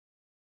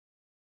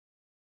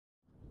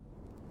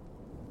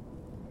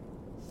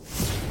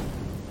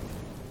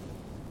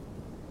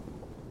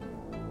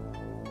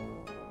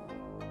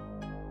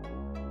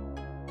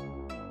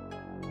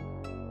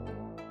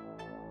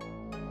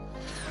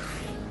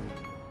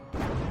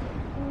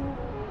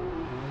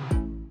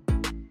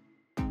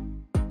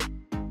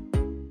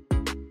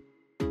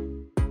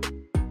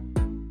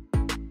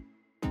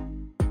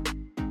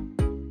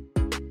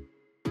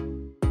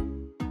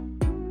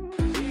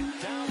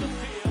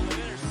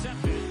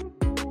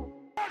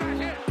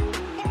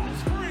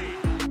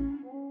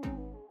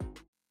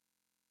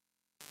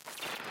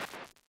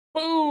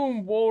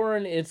Boom,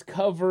 Warren, it's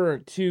cover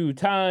 2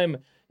 time.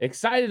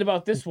 Excited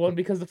about this one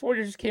because the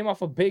 49ers just came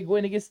off a big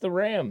win against the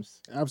Rams.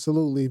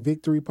 Absolutely.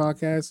 Victory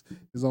podcast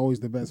is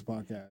always the best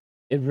podcast.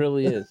 It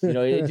really is.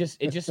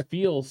 It just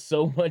feels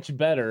so much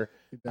better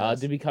It does.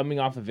 to be coming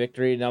off a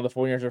victory. Now the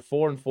 49ers are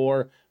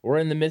 4-4. We're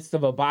in the midst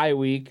of a bye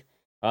week.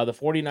 The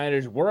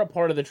 49ers were a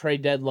part of the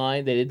trade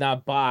deadline. They did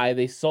not buy.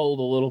 They sold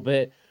a little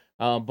bit.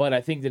 But I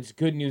think that's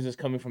good news is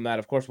coming from that.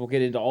 Of course, we'll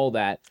get into all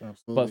that.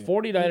 Absolutely.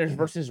 But 49ers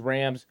versus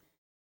Rams.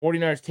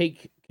 49ers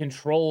take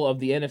control of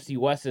the NFC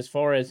West as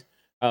far as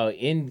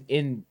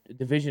in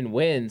division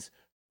wins.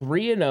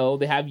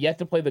 3-0. They have yet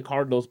to play the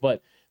Cardinals,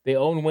 but they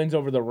own wins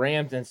over the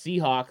Rams and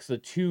Seahawks, the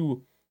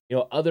two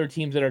other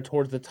teams that are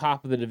towards the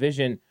top of the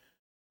division.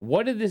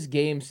 What did this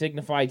game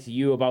signify to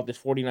you about this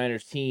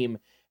 49ers team?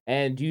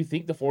 And do you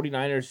think the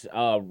 49ers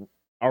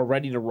are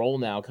ready to roll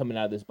now coming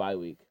out of this bye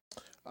week?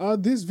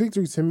 This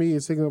victory to me,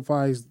 it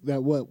signifies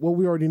that what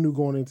we already knew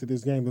going into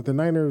this game, that the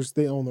Niners,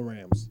 they own the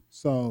Rams.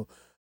 So,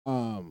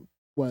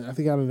 I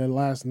think out of the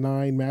last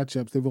 9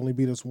 matchups, they've only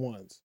beat us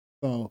once.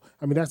 So,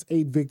 I mean, that's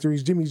 8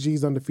 victories. Jimmy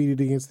G's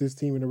undefeated against this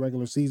team in the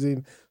regular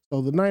season.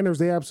 So the Niners,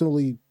 they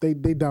absolutely,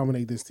 they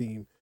dominate this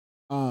team.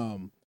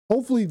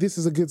 Hopefully this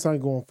is a good sign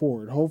going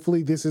forward.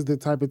 Hopefully this is the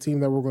type of team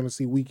that we're going to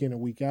see week in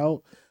and week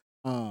out.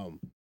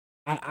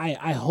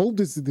 I hope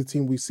this is the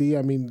team we see.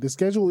 I mean, the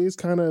schedule is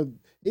kind of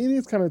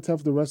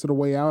tough the rest of the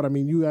way out. I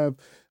mean, you have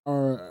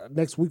our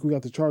next week we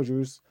got the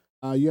Chargers.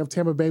 You have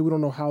Tampa Bay. We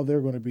don't know how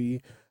they're going to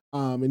be.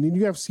 And then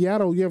you have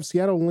Seattle. You have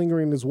Seattle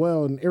lingering as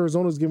well, and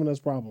Arizona's giving us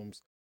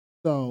problems.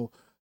 So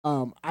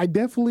I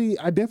definitely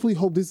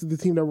hope this is the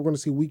team that we're going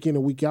to see week in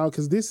and week out,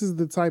 because this is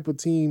the type of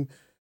team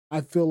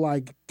I feel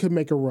like could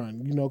make a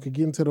run, could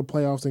get into the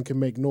playoffs and can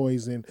make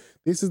noise. And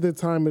this is the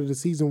time of the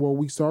season where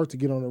we start to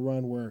get on a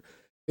run where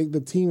the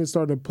team is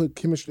starting to put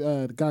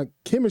got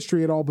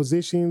chemistry at all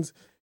positions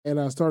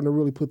and starting to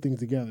really put things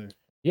together.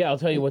 Yeah, I'll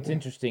tell you what's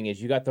interesting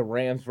is you got the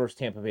Rams versus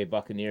Tampa Bay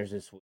Buccaneers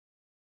this week.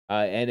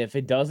 And if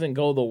it doesn't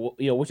go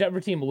whichever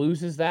team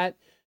loses that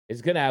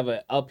is going to have an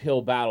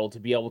uphill battle to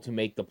be able to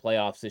make the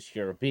playoffs this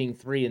year. Being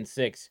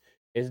 3-6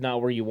 is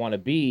not where you want to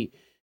be.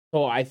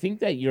 So I think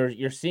that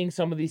you're seeing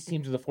some of these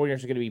teams of the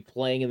 49ers are going to be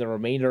playing in the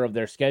remainder of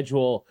their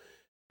schedule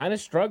kind of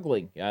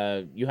struggling.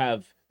 You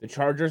have the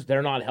Chargers,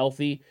 they're not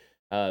healthy.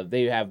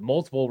 They have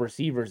multiple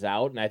receivers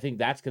out, and I think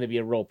that's going to be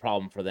a real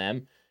problem for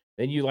them.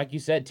 Then like you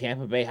said,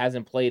 Tampa Bay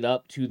hasn't played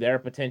up to their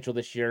potential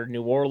this year.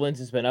 New Orleans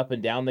has been up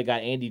and down. They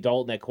got Andy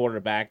Dalton at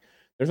quarterback.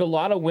 There's a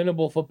lot of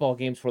winnable football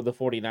games for the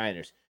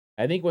 49ers.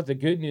 I think what the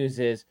good news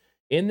is,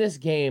 in this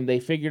game, they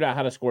figured out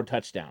how to score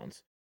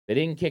touchdowns. They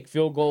didn't kick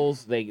field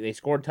goals. They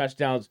scored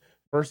touchdowns.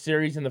 First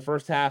series in the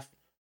first half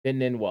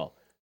didn't end well.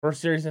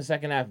 First series in the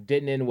second half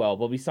didn't end well.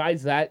 But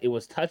besides that, it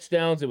was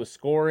touchdowns. It was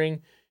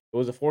scoring. It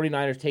was the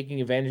 49ers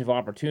taking advantage of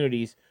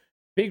opportunities.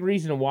 Big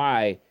reason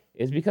why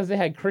is because they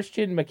had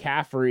Christian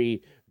McCaffrey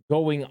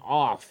going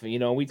off.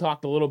 We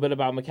talked a little bit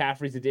about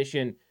McCaffrey's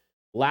addition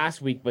last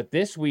week, but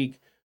this week,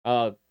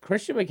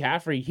 Christian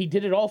McCaffrey, he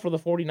did it all for the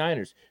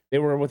 49ers. They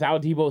were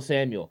without Deebo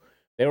Samuel.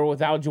 They were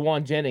without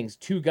Juwan Jennings,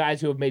 2 guys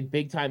who have made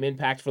big-time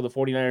impacts for the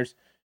 49ers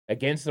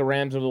against the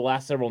Rams over the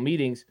last several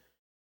meetings.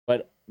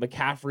 But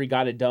McCaffrey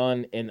got it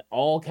done in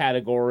all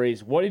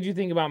categories. What did you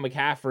think about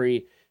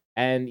McCaffrey?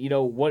 And,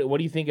 what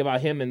do you think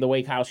about him and the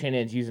way Kyle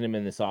Shanahan's using him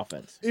in this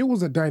offense? It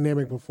was a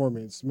dynamic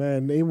performance,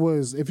 man. It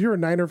was, if you're a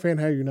Niner fan,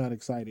 how you're not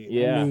excited?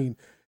 Yeah. I mean,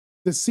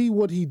 to see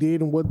what he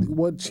did and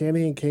what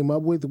Shanahan came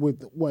up with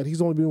what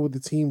he's only been with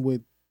the team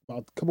with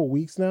about a couple of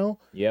weeks now.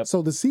 Yep.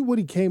 So to see what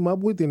he came up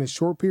with in a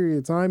short period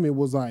of time, it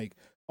was like,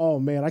 oh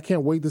man, I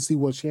can't wait to see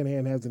what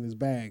Shanahan has in his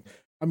bag.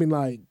 I mean,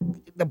 like,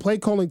 the play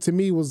calling to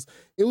me was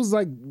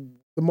like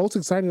the most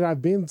excited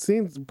I've been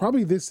since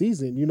probably this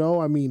season.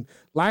 I mean,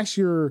 last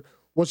year,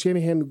 what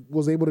Shanahan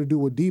was able to do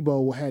with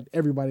Deebo had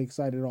everybody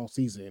excited all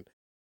season.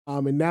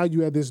 And now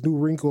you have this new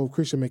wrinkle of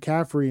Christian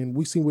McCaffrey, and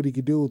we've seen what he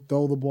could do: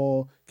 throw the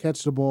ball,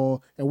 catch the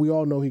ball, and we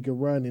all know he can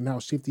run and how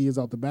shifty he is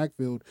out the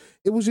backfield.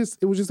 It was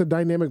just a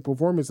dynamic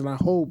performance, and I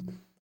hope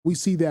we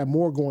see that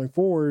more going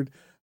forward.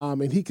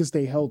 And he can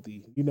stay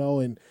healthy,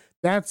 and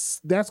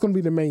that's going to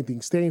be the main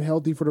thing: staying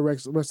healthy for the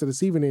rest of the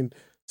season.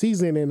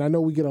 And I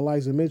know we get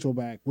Elijah Mitchell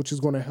back, which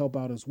is going to help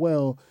out as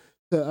well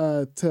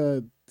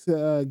to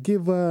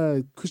give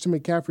Christian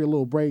McCaffrey a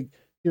little break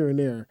here and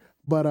there.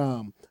 But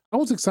I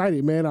was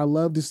excited, man. I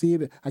love to see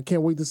it. I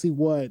can't wait to see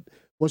what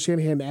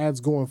Shanahan adds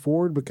going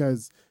forward,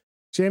 because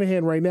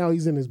Shanahan right now,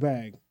 he's in his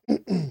bag.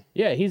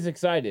 Yeah, he's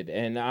excited,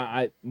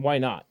 and why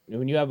not?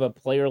 When you have a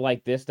player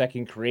like this that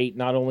can create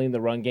not only in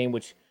the run game,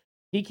 which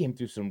he came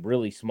through some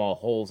really small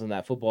holes in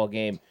that football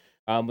game,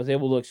 was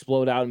able to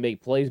explode out and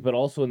make plays, but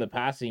also in the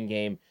passing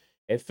game,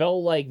 it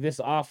felt like this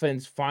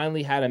offense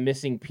finally had a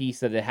missing piece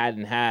that it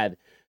hadn't had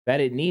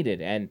that it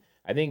needed, and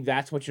I think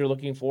that's what you're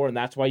looking for, and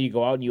that's why you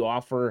go out and you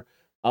offer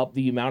up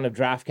the amount of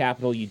draft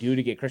capital you do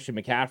to get Christian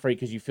McCaffrey,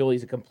 because you feel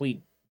he's a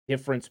complete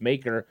difference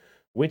maker,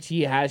 which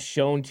he has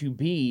shown to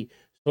be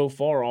so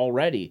far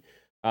already.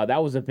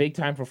 That was a big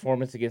time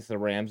performance against the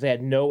Rams. They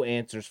had no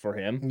answers for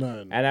him.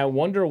 None. And I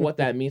wonder what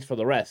that means for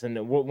the rest.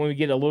 And when we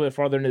get a little bit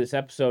farther into this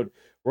episode,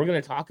 we're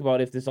going to talk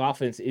about if this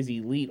offense is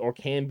elite or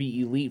can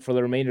be elite for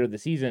the remainder of the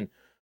season.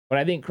 But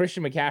I think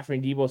Christian McCaffrey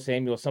and Deebo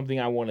Samuel is something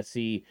I want to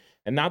see.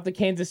 And not the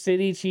Kansas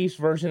City Chiefs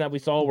version that we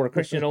saw where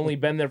Christian only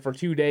been there for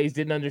 2 days,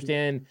 didn't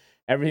understand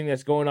everything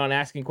that's going on,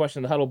 asking questions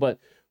in the huddle, but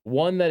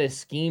one that is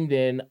schemed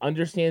in,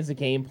 understands the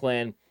game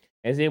plan,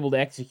 and is able to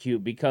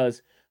execute,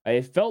 because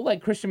it felt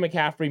like Christian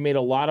McCaffrey made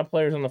a lot of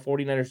players on the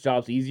 49ers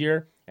jobs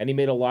easier, and he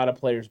made a lot of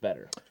players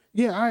better.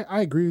 Yeah,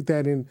 I agree with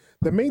that. And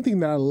the main thing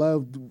that I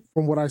loved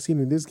from what I've seen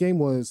in this game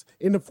was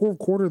in the fourth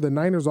quarter, the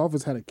Niners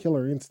offense had a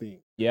killer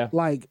instinct. Yeah.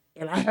 Like,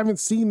 and I haven't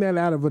seen that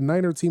out of a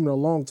Niner team in a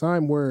long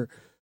time where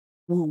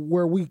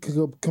we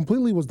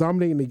completely was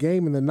dominating the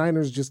game and the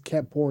Niners just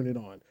kept pouring it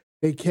on.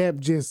 They kept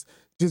just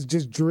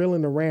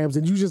drilling the Rams,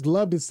 and you just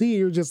love to see it.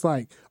 You're just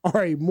like, all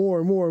right, more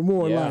and more and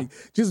more. Yeah. Like,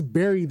 just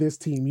bury this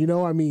team. You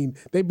know, I mean,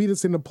 they beat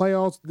us in the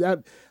playoffs. That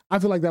I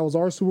feel like that was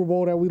our Super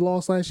Bowl that we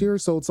lost last year.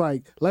 So it's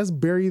like, let's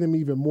bury them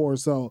even more.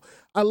 So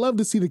I love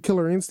to see the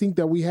killer instinct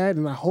that we had,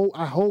 and I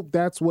hope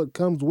that's what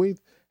comes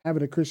with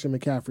having a Christian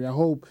McCaffrey. I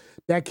hope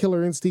that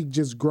killer instinct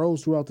just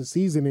grows throughout the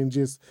season and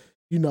just,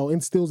 you know,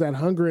 instills that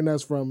hunger in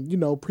us from, you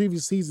know,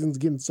 previous seasons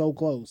getting so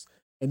close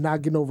and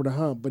not getting over the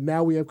hump. But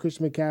now we have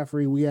Christian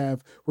McCaffrey.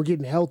 We're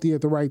getting healthy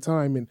at the right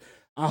time. And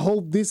I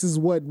hope this is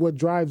what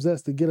drives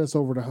us to get us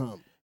over the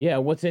hump. Yeah,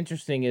 what's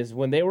interesting is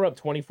when they were up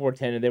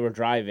 24-10 and they were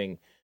driving,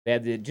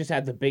 they just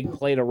had the big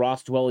play to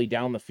Ross Dwelley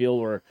down the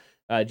field where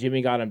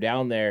Jimmy got him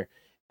down there.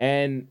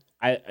 And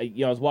I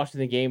was watching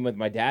the game with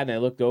my dad, and I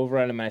looked over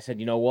at him and I said,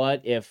 you know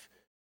what? If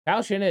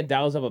Kyle Shanahan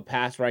dials up a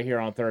pass right here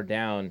on third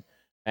down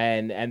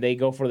and they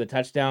go for the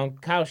touchdown,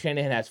 Kyle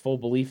Shanahan has full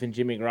belief in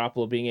Jimmy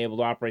Garoppolo being able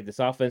to operate this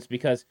offense,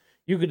 because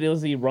you could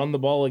easily run the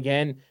ball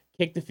again,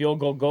 kick the field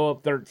goal, go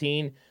up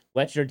 13,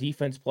 let your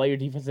defense play. Your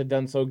defense had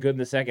done so good in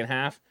the second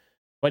half.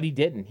 But he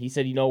didn't. He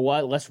said, you know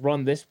what? Let's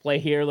run this play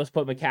here. Let's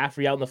put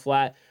McCaffrey out in the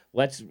flat.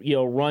 Let's,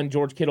 run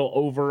George Kittle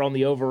over on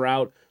the over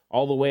route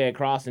all the way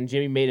across. And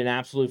Jimmy made an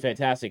absolute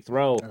fantastic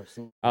throw.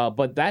 Absolutely.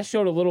 But that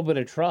showed a little bit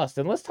of trust.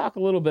 And let's talk a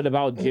little bit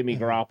about Jimmy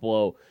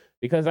Garoppolo,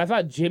 because I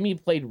thought Jimmy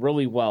played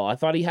really well. I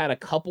thought he had a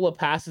couple of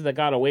passes that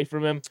got away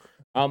from him.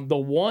 The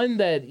one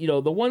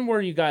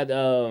where you got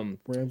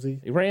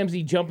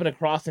Ramsey jumping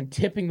across and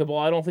tipping the ball,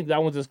 I don't think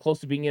that one's as close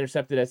to being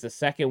intercepted as the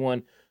second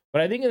one.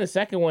 But I think in the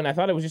second one, I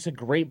thought it was just a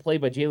great play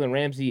by Jalen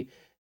Ramsey,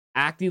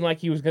 acting like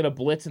he was going to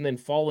blitz and then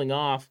falling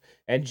off,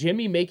 and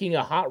Jimmy making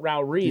a hot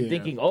route read,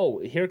 thinking, oh,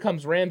 here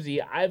comes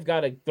Ramsey. I've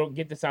got to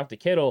get this out to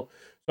Kittle.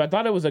 So I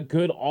thought it was a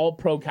good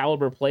all-pro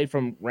caliber play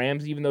from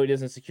Ramsey, even though he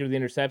doesn't secure the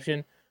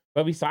interception.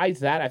 But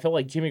besides that, I felt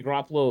like Jimmy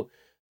Garoppolo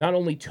not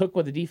only took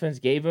what the defense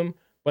gave him,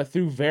 but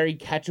threw very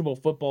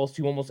catchable footballs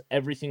to almost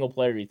every single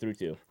player he threw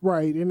to.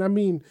 Right, and I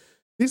mean,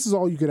 this is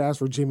all you could ask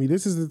for Jimmy.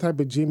 This is the type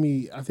of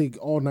Jimmy I think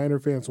all Niner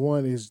fans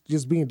want, is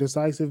just being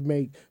decisive,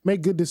 make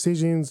good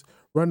decisions,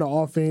 run the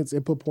offense,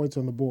 and put points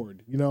on the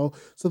board, you know?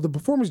 So the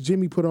performance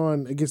Jimmy put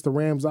on against the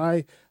Rams,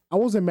 I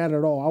wasn't mad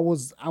at all.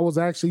 I was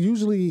actually,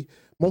 usually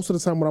most of the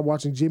time when I'm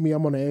watching Jimmy,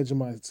 I'm on the edge of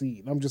my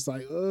seat. I'm just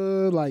like,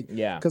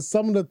 Yeah. Because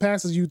some of the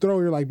passes you throw,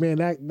 you're like, man,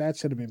 that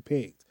should have been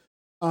picked.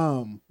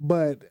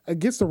 But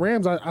against the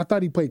Rams, I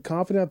thought he played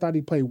confident. I thought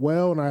he played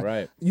well,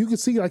 and you could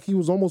see like he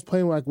was almost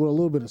playing like with a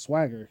little bit of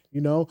swagger, you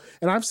know.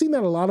 And I've seen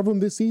that a lot of them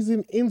this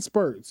season in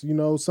spurts. You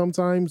know,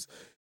 sometimes,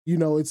 you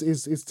know,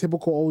 it's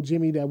typical old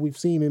Jimmy that we've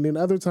seen, and then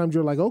other times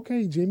you're like,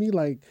 okay, Jimmy,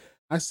 like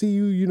I see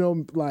you, you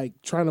know, like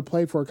trying to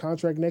play for a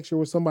contract next year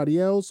with somebody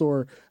else,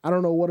 or I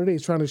don't know what it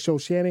is, trying to show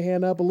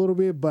Shanahan up a little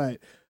bit, but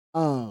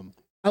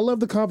I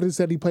love the confidence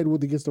that he played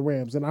with against the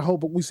Rams, and I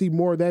hope we see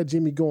more of that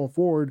Jimmy going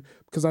forward,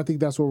 because I think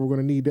that's what we're going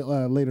to need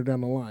later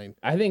down the line.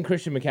 I think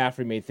Christian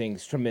McCaffrey made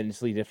things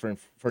tremendously different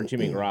for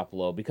Jimmy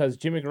Garoppolo, because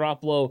Jimmy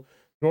Garoppolo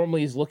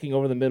normally is looking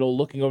over the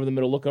middle,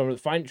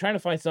 trying to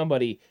find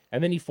somebody,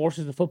 and then he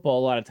forces the football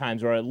a lot of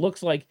times, or it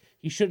looks like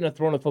he shouldn't have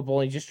thrown the football,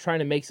 and he's just trying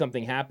to make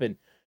something happen.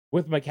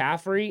 With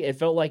McCaffrey, it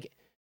felt like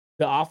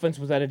the offense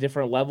was at a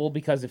different level,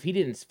 because if he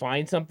didn't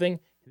find something,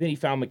 then he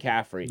found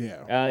McCaffrey.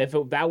 Yeah. If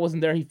that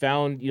wasn't there, he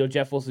found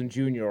Jeff Wilson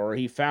Jr. or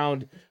he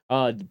found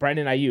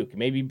Brandon Ayuk.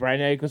 Maybe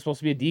Brandon Ayuk was supposed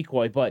to be a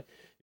decoy, but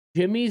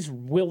Jimmy's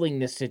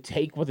willingness to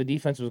take what the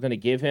defense was going to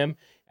give him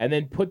and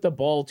then put the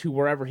ball to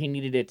wherever he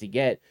needed it to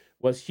get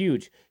was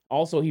huge.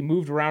 Also, he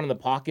moved around in the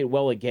pocket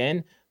well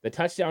again. The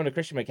touchdown to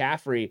Christian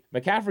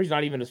McCaffrey's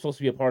not even supposed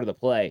to be a part of the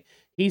play.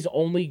 He's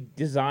only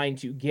designed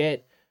to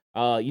get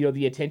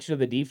the attention of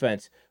the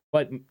defense.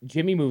 But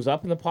Jimmy moves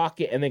up in the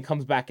pocket and then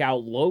comes back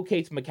out,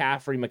 locates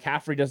McCaffrey.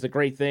 McCaffrey does the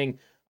great thing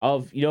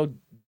of,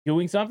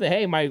 doing something.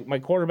 Hey, my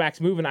quarterback's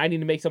moving. I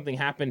need to make something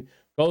happen.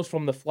 Goes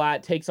from the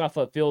flat, takes off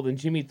upfield, and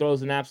Jimmy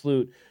throws an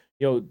absolute,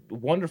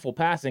 wonderful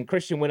pass. And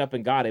Christian went up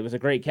and got it. It was a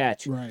great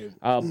catch. Right.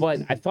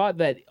 But I thought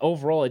that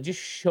overall, it just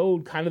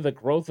showed kind of the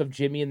growth of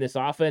Jimmy in this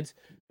offense.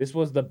 This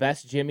was the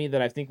best Jimmy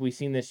that I think we've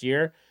seen this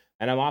year.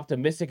 and I'm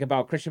optimistic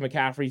about Christian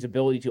McCaffrey's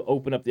ability to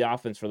open up the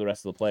offense for the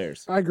rest of the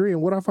players. I agree.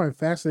 And what I find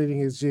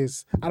fascinating is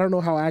just, I don't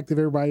know how active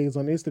everybody is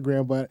on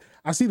Instagram, but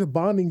I see the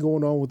bonding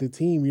going on with the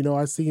team. You know,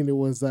 I seen it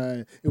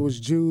was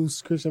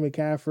Juice, Christian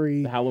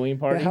McCaffrey, The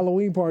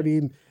Halloween party.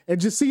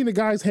 And just seeing the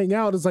guys hang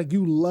out is like,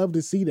 you love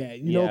to see that,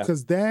 you know,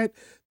 because that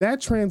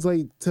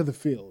translates to the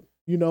field.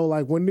 You know,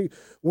 like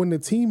when the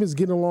team is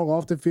getting along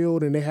off the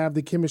field and they have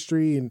the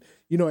chemistry and,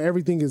 you know,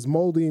 everything is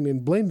molding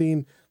and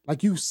blending,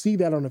 like you see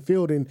that on the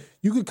field, and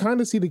you could kind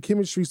of see the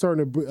chemistry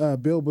starting to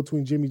build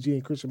between Jimmy G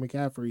and Christian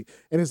McCaffrey.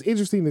 And it's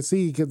interesting to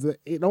see because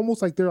it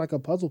almost like they're like a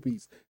puzzle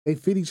piece. They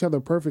fit each other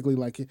perfectly.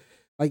 Like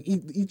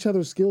each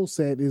other's skill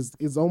set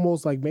is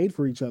almost like made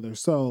for each other.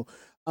 So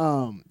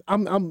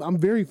I'm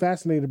very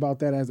fascinated about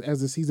that as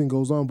the season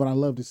goes on, but I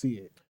love to see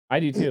it. I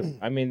do too.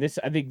 I mean,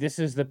 I think this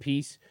is the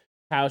piece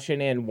Kyle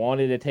Shanahan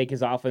wanted to take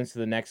his offense to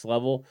the next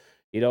level,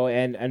 you know,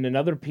 and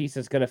another piece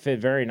that's going to fit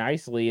very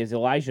nicely is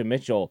Elijah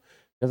Mitchell,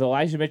 because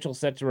Elijah Mitchell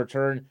set to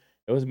return.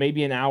 It was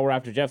maybe an hour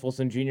after Jeff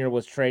Wilson Jr.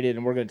 was traded,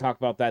 and we're going to talk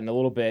about that in a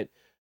little bit,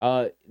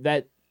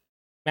 that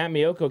Matt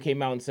Miyoko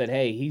came out and said,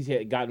 hey, he's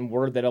gotten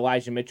word that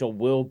Elijah Mitchell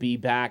will be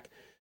back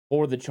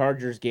for the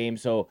Chargers game.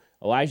 So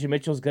Elijah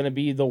Mitchell's going to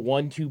be the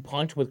 1-2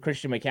 punch with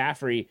Christian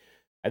McCaffrey.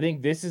 I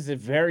think this is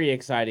very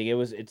exciting. It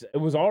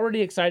was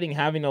already exciting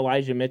having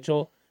Elijah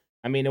Mitchell.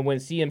 I mean, and when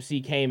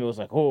CMC came, it was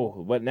like,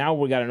 oh, but now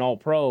we got an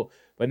all-pro.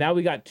 But now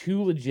we got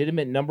two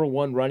legitimate number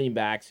one running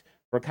backs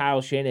for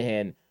Kyle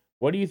Shanahan.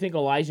 What do you think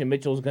Elijah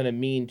Mitchell is going to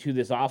mean to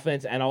this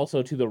offense and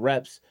also to the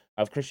reps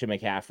of Christian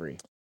McCaffrey?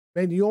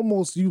 Man, you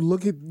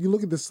look at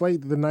the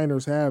slate that the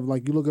Niners have.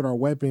 Like, you look at our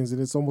weapons,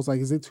 and it's almost like,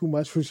 is it too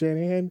much for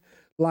Shanahan?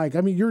 Like,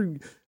 I mean,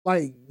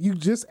 you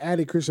just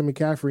added Christian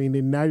McCaffrey, and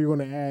then now you're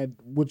going to add,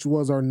 which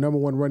was our number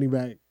one running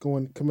back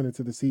coming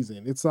into the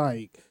season. It's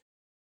like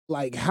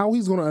how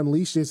he's going to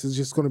unleash this is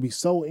just going to be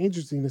so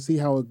interesting to see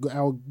how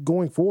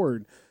going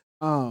forward.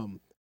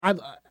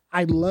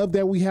 I love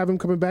that we have him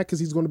coming back because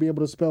he's going to be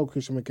able to spell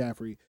Christian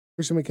McCaffrey.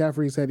 Christian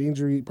McCaffrey's had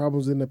injury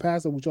problems in the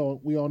past, which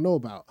we all know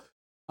about.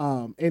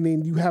 And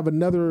then you have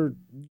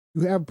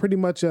pretty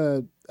much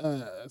a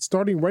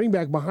starting running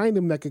back behind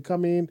him that could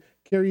come in,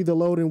 carry the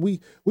load. And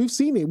we've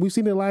seen it. We've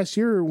seen it last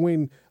year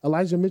when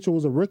Elijah Mitchell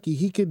was a rookie.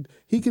 He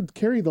could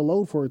carry the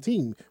load for a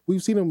team.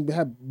 We've seen him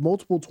have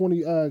multiple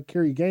 20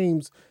 carry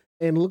games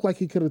and look like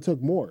he could have took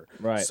more.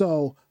 Right.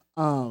 So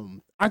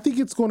I think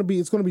it's going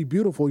to be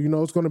beautiful. You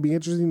know, it's going to be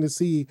interesting to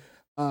see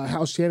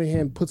how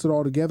Shanahan puts it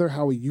all together,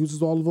 how he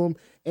uses all of them,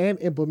 and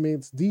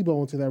implements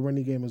Debo into that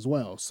running game as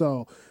well.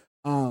 So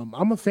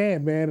I'm a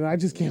fan, man, and I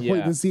just can't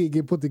wait to see it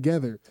get put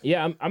together.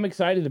 Yeah, I'm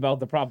excited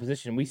about the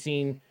proposition. We've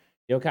seen,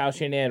 you know, Kyle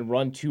Shanahan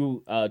run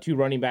two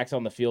running backs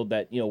on the field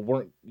that, you know,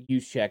 weren't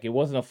use check. It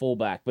wasn't a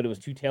fullback, but it was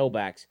two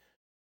tailbacks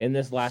in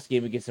this last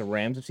game against the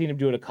Rams. I've seen him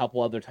do it a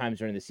couple other times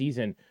during the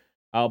season.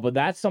 But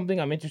that's something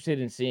I'm interested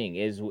in seeing,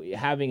 is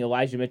having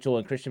Elijah Mitchell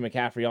and Christian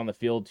McCaffrey on the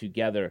field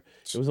together.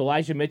 It was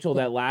Elijah Mitchell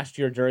that last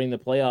year during the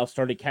playoffs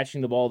started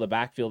catching the ball in the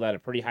backfield at a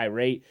pretty high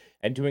rate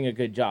and doing a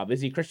good job.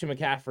 Is he Christian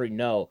McCaffrey?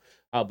 No.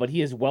 But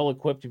he is well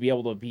equipped to be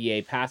able to be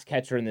a pass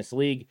catcher in this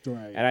league.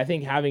 Right. And I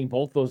think having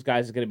both those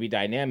guys is going to be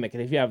dynamic.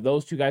 And if you have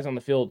those two guys on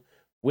the field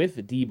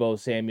with Debo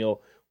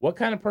Samuel, what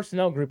kind of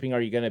personnel grouping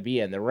are you going to be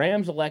in? The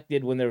Rams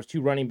elected, when there was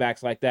two running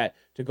backs like that,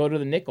 to go to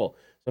the nickel.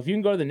 So if you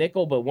can go to the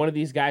nickel, but one of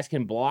these guys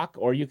can block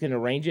or you can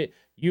arrange it,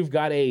 you've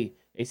got a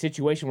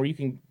situation where you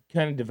can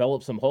kind of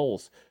develop some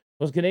holes.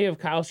 So it's going to give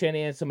Kyle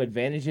Shanahan some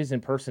advantages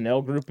in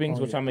personnel groupings,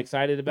 which I'm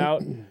excited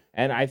about.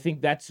 And I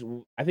think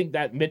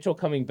that Mitchell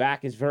coming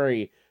back is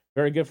very,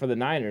 very good for the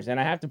Niners. And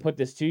I have to put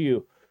this to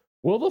you.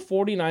 Will the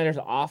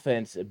 49ers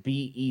offense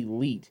be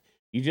elite?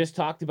 You just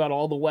talked about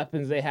all the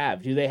weapons they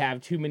have. Do they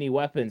have too many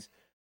weapons?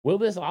 Will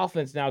this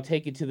offense now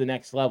take it to the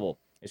next level?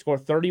 They score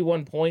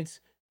 31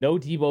 points, no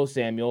Debo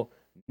Samuel,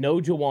 no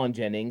Jawan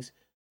Jennings,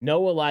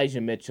 no Elijah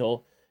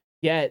Mitchell,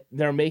 yet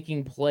they're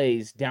making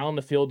plays down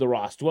the field to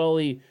Ross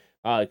Dwelley.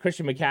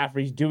 Christian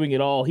McCaffrey's doing it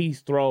all.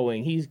 He's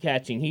throwing, he's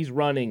catching, he's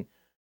running.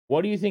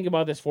 What do you think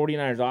about this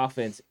 49ers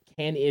offense?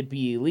 Can it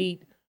be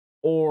elite,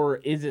 or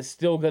is it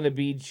still going to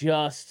be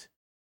just,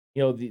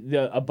 you know,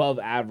 the above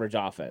average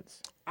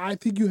offense? I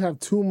think you have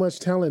too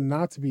much talent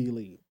not to be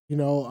elite. You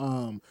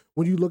know,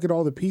 when you look at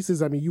all the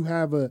pieces, I mean, you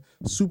have a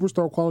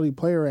superstar quality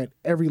player at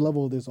every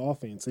level of this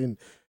offense. And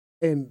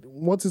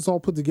once it's all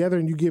put together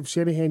and you give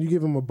Shanahan, you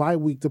give him a bye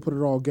week to put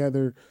it all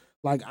together,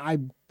 like I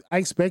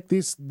expect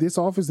this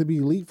offense to be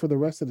elite for the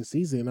rest of the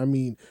season. I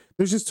mean,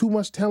 there's just too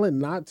much talent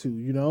not to,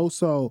 you know?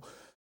 So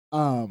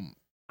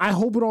I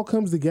hope it all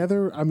comes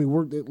together. I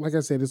mean, like I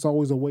said, it's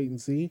always a wait and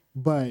see,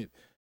 but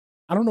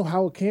I don't know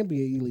how it can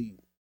be elite.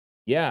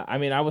 Yeah, I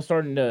mean, I was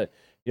starting to,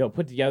 you know,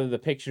 put together the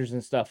pictures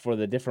and stuff for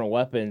the different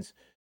weapons.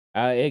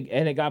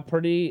 It got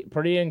pretty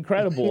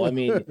incredible. I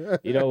mean,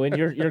 you know, when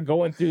you're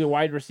going through the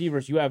wide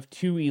receivers, you have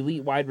two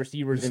elite wide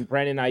receivers in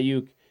Brandon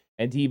Ayuk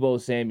and Debo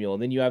Samuel.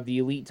 And then you have the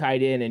elite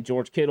tight end and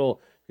George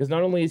Kittle, because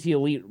not only is he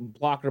elite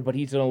blocker, but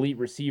he's an elite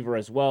receiver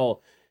as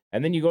well.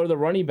 And then you go to the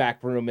running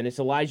back room, and it's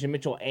Elijah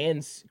Mitchell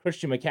and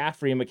Christian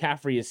McCaffrey, and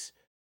McCaffrey is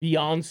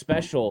beyond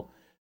special.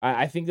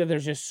 I think that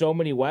there's just so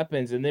many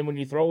weapons. And then when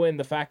you throw in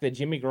the fact that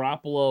Jimmy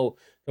Garoppolo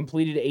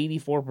completed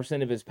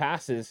 84% of his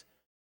passes,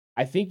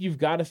 I think you've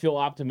got to feel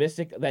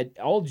optimistic that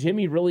all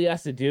Jimmy really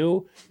has to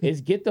do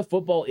is get the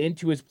football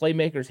into his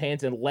playmakers'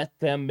 hands and let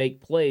them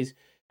make plays.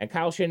 And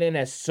Kyle Shanahan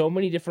has so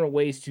many different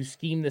ways to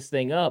scheme this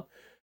thing up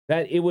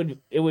that it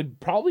would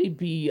probably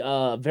be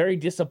very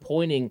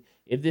disappointing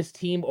if this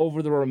team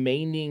over the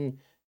remaining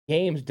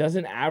games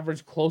doesn't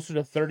average closer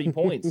to 30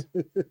 points.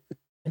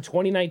 In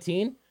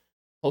 2019,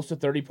 close to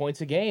 30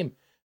 points a game.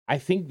 I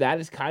think that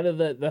is kind of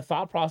the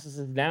thought process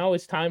is now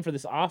it's time for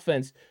this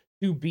offense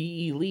to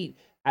be elite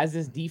as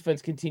this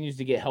defense continues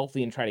to get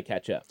healthy and try to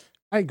catch up.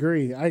 I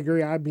agree.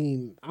 I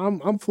mean,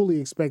 I'm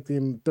fully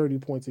expecting 30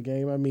 points a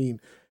game. I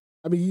mean,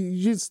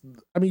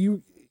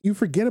 you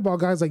forget about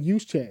guys like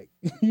Juszczyk,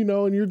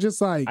 and you're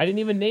just like, I didn't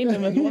even name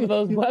him as one of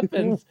those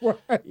weapons.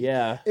 Right.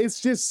 Yeah. It's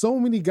just so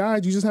many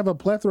guys. You just have a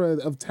plethora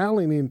of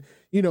talent, and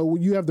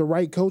you have the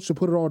right coach to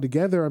put it all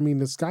together. I mean,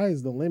 the sky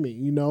is the limit,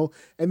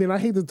 And then I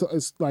hate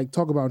to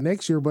talk about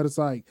next year, but it's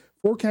like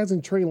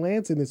forecasting Trey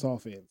Lance in this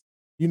offense,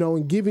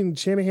 and giving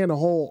Shanahan a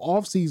whole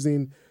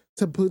offseason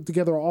to put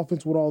together an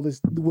offense with all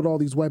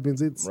these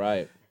weapons. It's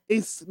right.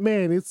 It's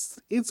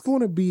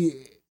going to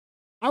be.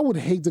 I would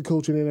hate to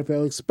coach in the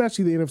NFL,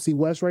 especially the NFC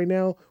West right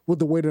now with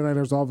the way the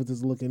Niners offense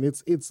is looking.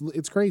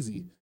 It's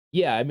crazy.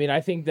 Yeah, I mean,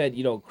 I think that,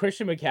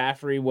 Christian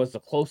McCaffrey was the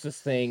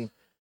closest thing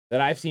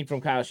that I've seen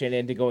from Kyle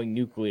Shanahan to going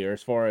nuclear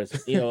as far as,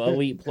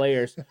 elite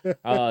players.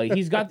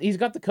 He's got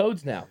the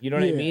codes now. You know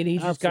what I mean?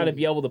 He's just got to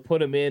be able to put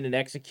them in and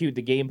execute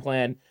the game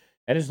plan.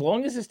 And as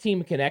long as his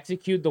team can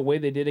execute the way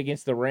they did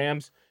against the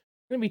Rams,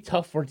 it's going to be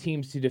tough for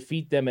teams to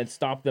defeat them and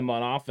stop them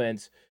on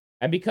offense.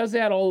 And because they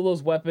had all of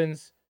those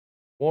weapons,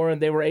 Warren,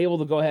 they were able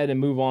to go ahead and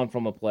move on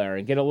from a player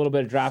and get a little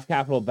bit of draft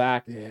capital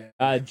back.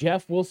 Yeah.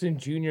 Jeff Wilson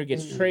Jr.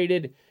 gets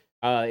traded.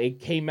 It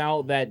came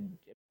out that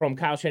from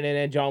Kyle Shanahan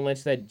and John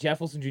Lynch that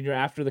Jeff Wilson Jr.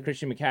 after the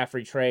Christian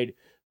McCaffrey trade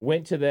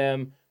went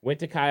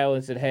to Kyle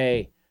and said,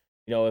 hey,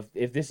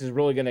 if this is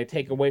really going to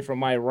take away from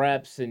my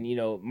reps and,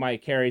 my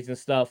carries and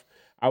stuff,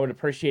 I would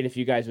appreciate if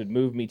you guys would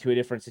move me to a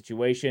different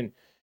situation.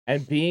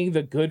 And being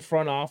the good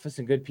front office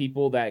and good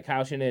people that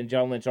Kyle Shanahan and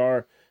John Lynch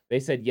are, they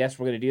said, yes,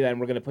 we're going to do that,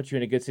 and we're going to put you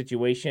in a good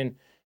situation.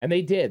 And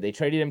they did. They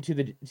traded him to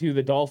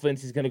the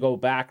Dolphins. He's going to go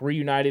back,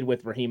 reunited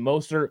with Raheem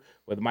Mostert,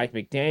 with Mike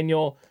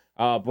McDaniel,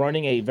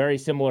 running a very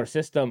similar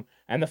system.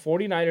 And the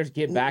 49ers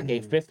get back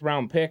a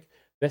fifth-round pick,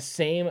 the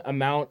same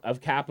amount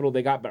of capital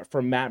they got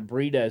from Matt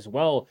Breida as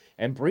well.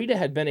 And Breida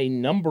had been a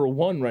number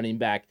one running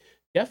back.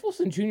 Jeff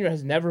Wilson Jr.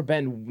 has never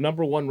been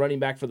number one running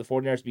back for the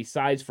 49ers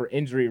besides for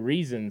injury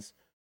reasons.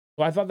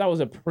 So I thought that was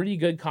a pretty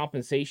good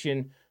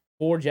compensation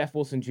for Jeff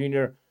Wilson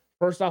Jr.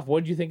 First off,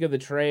 what did you think of the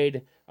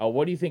trade?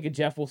 What do you think of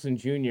Jeff Wilson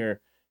Jr.?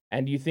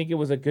 And do you think it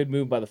was a good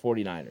move by the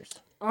 49ers?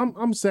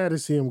 I'm sad to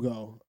see him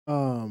go.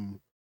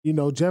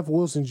 Jeff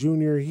Wilson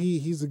Jr.,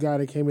 he's the guy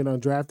that came in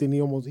undrafted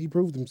and he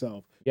proved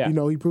himself. Yeah.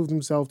 He proved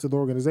himself to the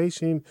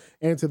organization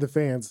and to the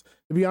fans.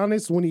 To be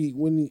honest,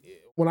 when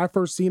I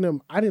first seen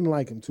him, I didn't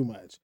like him too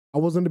much. I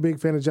wasn't a big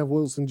fan of Jeff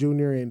Wilson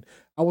Jr. and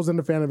I wasn't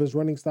a fan of his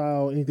running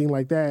style, anything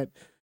like that.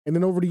 And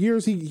then over the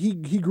years, he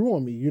grew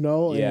on me,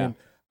 Yeah. And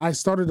I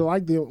started to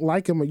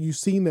like him. You've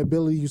seen the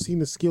ability, you've seen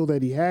the skill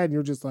that he had, and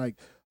you're just like,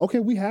 okay,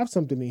 we have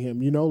something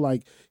in him.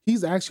 Like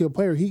he's actually a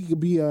player. He could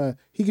be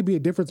a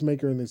difference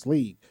maker in this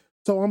league.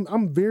 So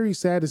I'm very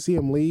sad to see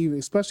him leave,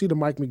 especially to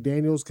Mike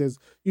McDaniels, because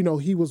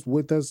he was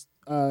with us.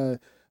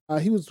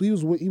 He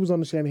was on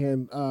the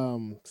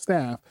Shanahan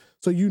staff,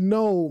 so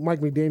Mike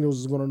McDaniels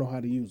is going to know how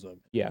to use him.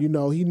 Yeah, he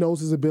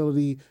knows his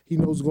ability. He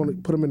knows going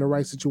to put him in the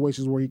right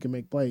situations where he can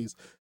make plays.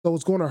 So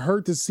it's going to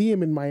hurt to see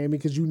him in Miami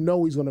because he's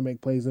going to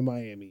make plays in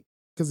Miami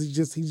because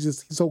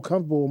he's so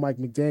comfortable with Mike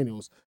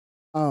McDaniels.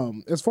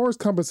 As far as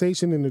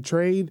compensation in the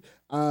trade,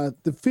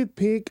 the fifth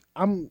pick,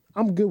 I'm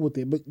good with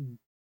it. But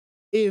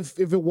if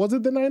it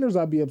wasn't the Niners,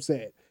 I'd be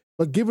upset.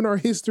 But given our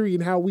history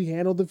and how we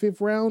handled the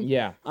fifth round,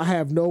 yeah, I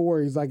have no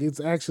worries. Like it's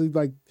actually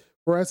like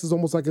for us, it's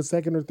almost like a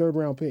second or third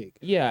round pick.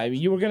 Yeah, I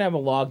mean, you were going to have a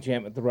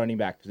logjam at the running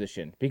back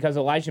position because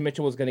Elijah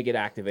Mitchell was going to get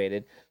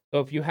activated. So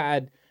if you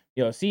had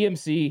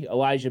CMC,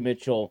 Elijah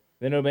Mitchell,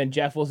 then it would have been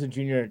Jeff Wilson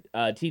Jr.,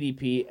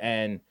 TDP,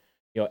 and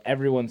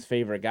everyone's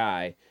favorite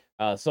guy.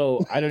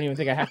 So I don't even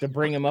think I have to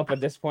bring him up at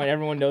this point.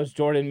 Everyone knows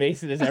Jordan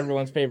Mason is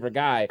everyone's favorite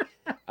guy.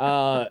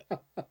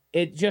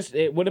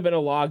 It would have been a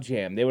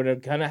logjam. They would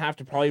have kind of have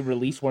to probably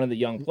release one of the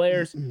young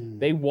players.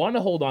 They want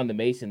to hold on to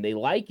Mason. They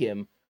like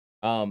him.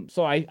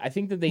 So I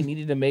think that they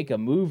needed to make a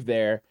move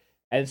there.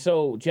 And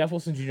so Jeff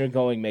Wilson Jr.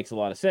 going makes a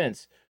lot of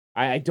sense.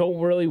 I don't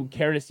really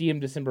care to see him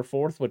December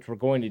 4th, which we're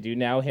going to do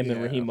now,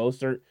 and Raheem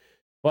Mostert.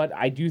 But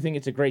I do think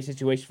it's a great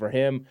situation for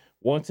him.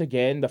 Once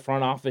again, the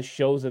front office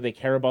shows that they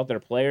care about their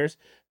players.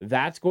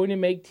 That's going to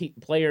make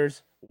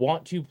players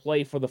want to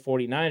play for the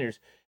 49ers.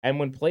 And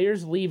when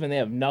players leave and they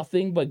have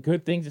nothing but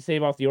good things to say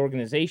about the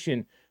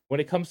organization, when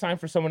it comes time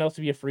for someone else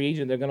to be a free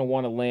agent, they're going to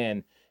want to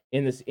land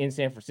in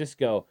San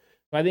Francisco.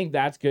 So I think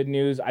that's good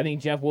news. I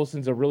think Jeff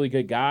Wilson's a really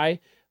good guy.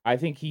 I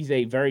think he's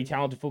a very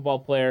talented football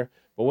player.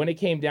 But when it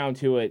came down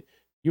to it,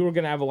 you were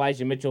going to have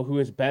Elijah Mitchell, who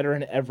is better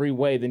in every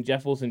way than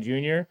Jeff Wilson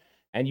Jr.,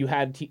 and you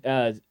had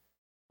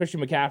Christian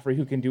McCaffrey,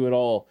 who can do it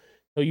all.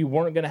 So you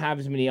weren't going to have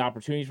as many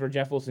opportunities for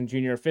Jeff Wilson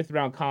Jr. A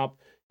fifth-round comp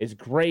is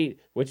great,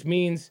 which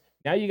means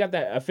now you got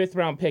a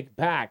fifth-round pick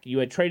back. You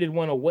had traded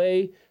one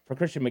away for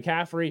Christian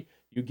McCaffrey.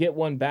 You get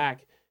one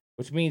back,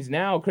 which means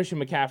now Christian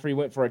McCaffrey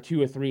went for a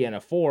 2, a 3, and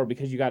a 4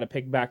 because you got a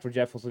pick back for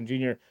Jeff Wilson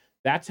Jr.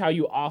 That's how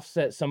you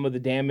offset some of the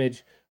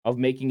damage of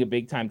making a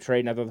big-time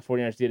trade, and I thought the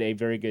 49ers did a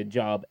very good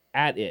job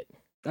at it.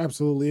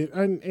 Absolutely.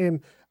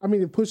 And I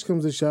mean, if push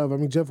comes to shove, I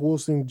mean, Jeff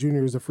Wilson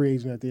Jr. is a free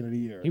agent at the end of the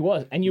year. He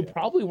was. And you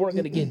probably weren't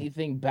going to get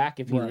anything back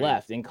if he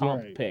left in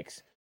comp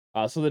picks.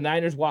 So the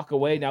Niners walk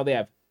away. Now they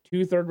have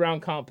 2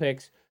 third-round comp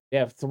picks. They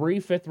have 3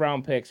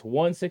 fifth-round picks,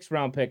 1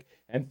 sixth-round pick,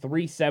 and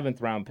 3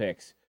 seventh-round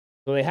picks.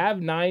 So they have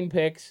 9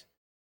 picks.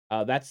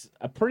 That's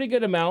a pretty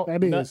good amount.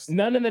 That is.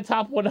 None in the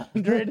top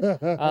 100,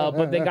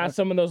 but they got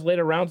some in those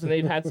later rounds, and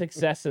they've had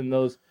success in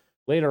those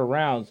later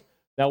rounds.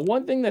 Now,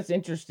 one thing that's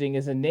interesting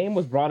is a name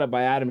was brought up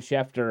by Adam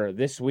Schefter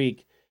this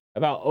week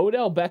about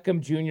Odell Beckham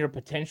Jr.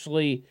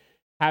 potentially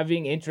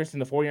having interest in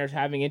the 49ers,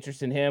 having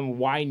interest in him.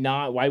 Why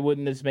not? Why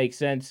wouldn't this make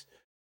sense?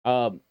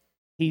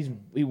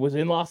 He was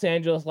in Los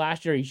Angeles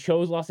last year. He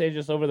chose Los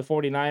Angeles over the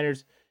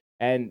 49ers,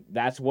 and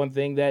that's one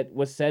thing that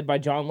was said by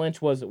John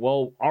Lynch was,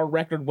 well, our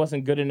record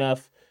wasn't good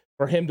enough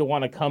for him to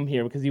want to come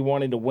here because he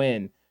wanted to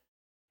win.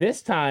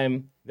 This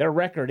time, their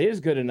record is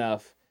good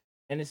enough,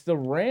 and it's the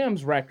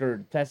Rams'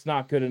 record that's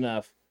not good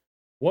enough.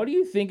 What do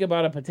you think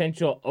about a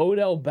potential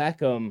Odell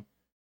Beckham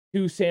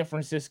to San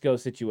Francisco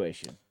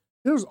situation?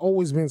 There's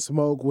always been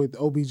smoke with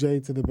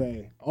OBJ to the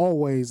Bay.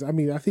 Always. I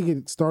mean, I think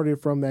it started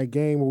from that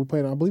game where we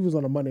played, I believe it was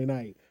on a Monday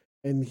night,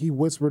 and he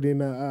whispered in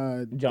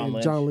John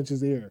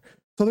Lynch's ear.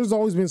 So there's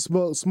always been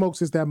smoke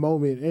since that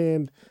moment.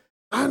 And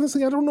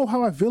honestly, I don't know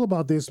how I feel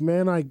about this,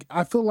 man.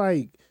 I feel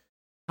like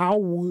how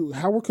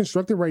we're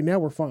constructed right now,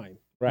 we're fine.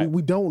 Right.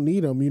 We don't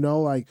need them, you know,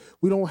 like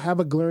we don't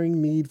have a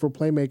glaring need for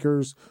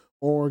playmakers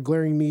or a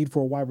glaring need for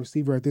a wide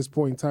receiver at this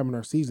point in time in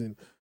our season.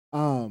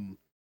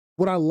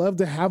 Would I love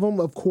to have him?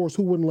 Of course,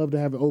 who wouldn't love to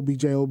have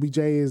OBJ?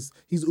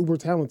 he's uber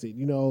talented.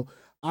 You know,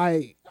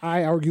 I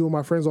argue with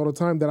my friends all the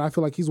time that I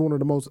feel like he's one of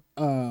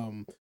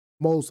the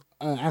most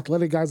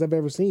athletic guys I've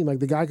ever seen. Like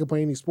the guy can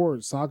play any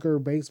sport, soccer,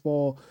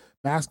 baseball,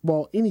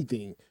 basketball,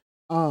 anything.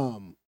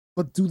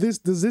 But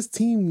does this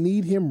team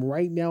need him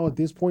right now at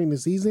this point in the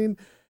season?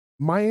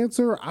 My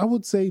answer, I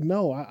would say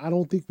no. I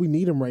don't think we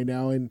need him right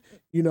now. And,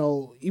 you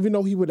know, even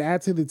though he would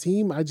add to the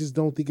team, I just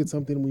don't think it's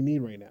something we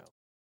need right now.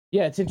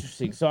 Yeah, it's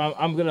interesting. So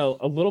I'm going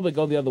to a little bit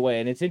go the other way.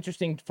 And it's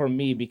interesting for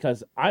me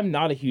because I'm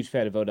not a huge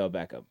fan of Odell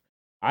Beckham.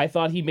 I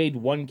thought he made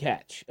one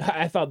catch.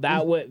 I thought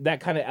that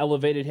kind of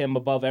elevated him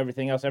above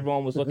everything else.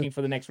 Everyone was looking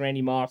for the next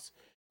Randy Moss.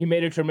 He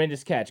made a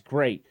tremendous catch.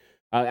 Great.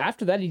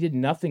 After that, he did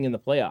nothing in the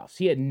playoffs.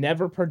 He had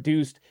never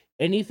produced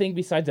anything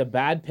besides a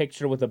bad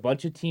picture with a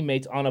bunch of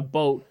teammates on a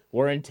boat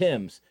wearing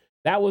Timbs.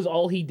 That was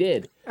all he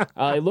did.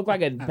 It looked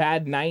like a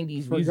bad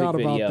 90s music video.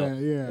 About that,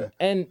 yeah.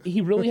 And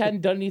he really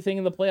hadn't done anything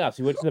in the playoffs.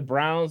 He went to the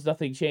Browns,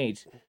 nothing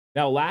changed.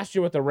 Now, last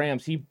year with the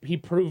Rams, he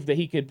proved that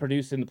he could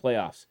produce in the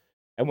playoffs.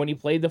 And when he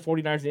played the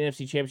 49ers in the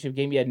NFC Championship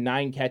game, he had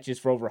 9 catches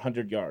for over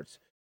 100 yards.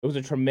 It was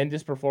a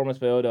tremendous performance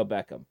by Odell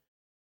Beckham.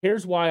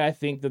 Here's why I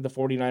think that the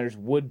 49ers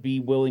would be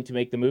willing to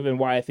make the move and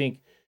why I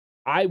think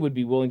I would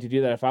be willing to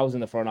do that if I was in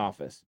the front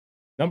office.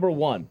 Number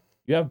one,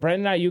 you have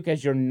Brandon Ayuk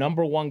as your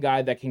number one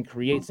guy that can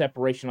create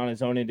separation on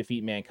his own and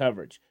defeat man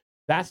coverage.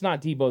 That's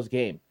not Debo's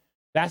game.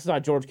 That's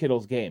not George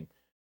Kittle's game.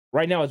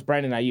 Right now, it's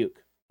Brandon Ayuk.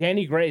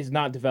 Danny Gray is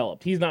not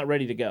developed. He's not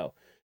ready to go.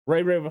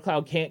 Ray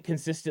McCloud can't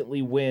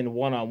consistently win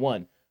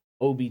one-on-one.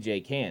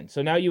 OBJ can.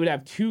 So now you would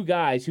have 2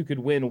 guys who could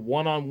win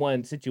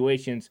one-on-one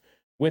situations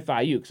with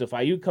Ayuk. So if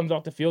Ayuk comes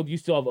off the field, you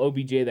still have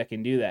OBJ that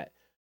can do that.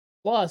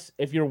 Plus,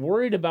 if you're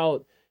worried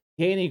about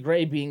Danny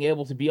Gray being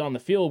able to be on the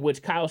field,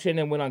 which Kyle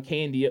Shanahan went on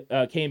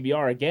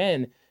KNBR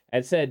again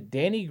and said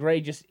Danny Gray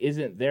just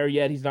isn't there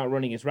yet. He's not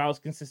running his routes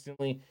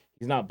consistently.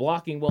 He's not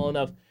blocking well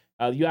enough.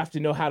 You have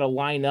to know how to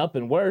line up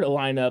and where to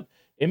line up.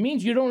 It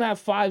means you don't have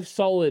 5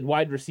 solid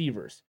wide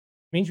receivers.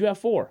 It means you have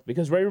 4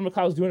 because Ray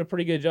McCloud's doing a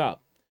pretty good job.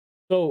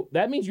 So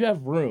that means you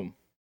have room.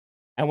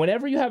 And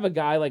whenever you have a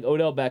guy like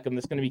Odell Beckham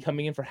that's going to be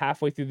coming in for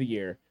halfway through the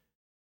year,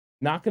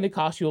 not going to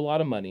cost you a lot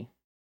of money,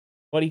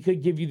 but he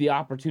could give you the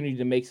opportunity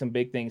to make some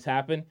big things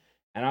happen.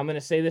 And I'm going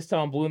to say this till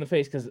I'm blue in the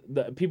face because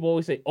people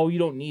always say, oh, you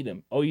don't need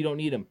him. Oh, you don't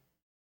need him.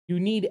 You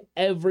need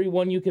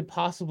everyone you could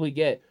possibly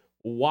get.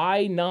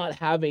 Why not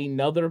have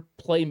another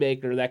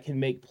playmaker that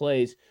can make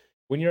plays?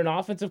 When you're an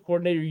offensive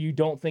coordinator, you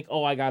don't think,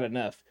 oh, I got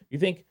enough. You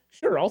think,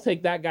 sure, I'll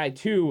take that guy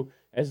too,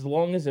 as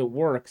long as it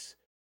works.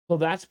 So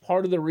that's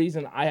part of the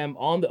reason I am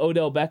on the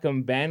Odell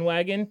Beckham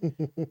bandwagon,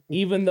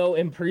 even though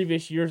in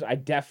previous years I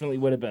definitely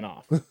would have been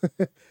off.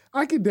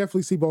 I can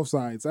definitely see both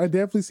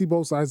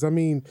sides. I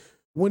mean,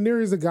 when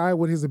there is a guy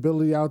with his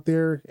ability out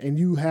there and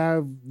you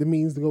have the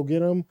means to go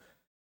get him,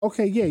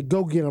 okay, yeah,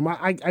 go get him.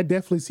 I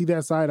definitely see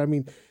that side. I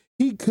mean,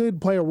 he could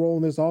play a role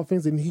in this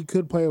offense, and he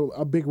could play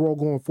a big role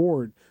going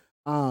forward.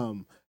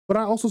 But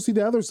I also see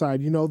the other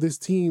side. This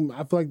team,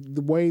 I feel like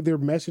the way they're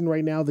meshing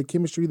right now, the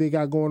chemistry they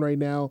got going right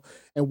now,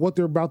 and what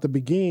they're about to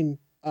begin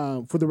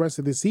for the rest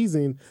of the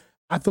season,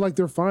 I feel like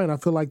they're fine. I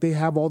feel like they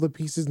have all the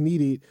pieces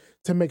needed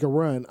to make a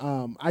run.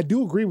 I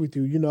do agree with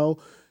you.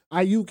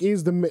 Ayuk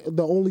is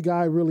the only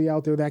guy really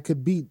out there that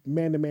could beat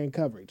man-to-man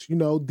coverage.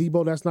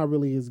 Debo, that's not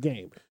really his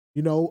game.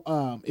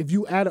 If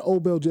you add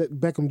Odell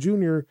Beckham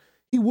Jr.,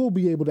 he will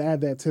be able to add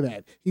that to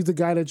that. He's the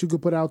guy that you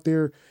could put out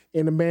there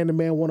in a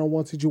man-to-man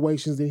one-on-one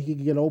situations, and he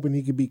can get open,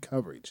 he can beat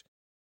coverage.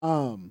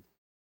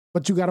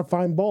 But you got to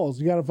find balls.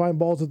 You got to find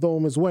balls to throw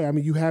him his way. I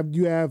mean, you have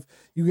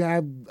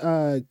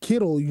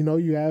Kittle. You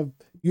have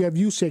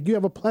Juszczyk. You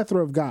have a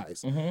plethora of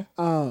guys.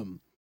 Mm-hmm.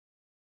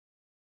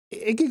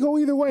 It could go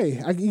either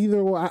way.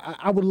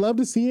 I would love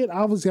to see it.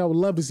 Obviously, I would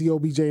love to see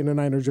OBJ in a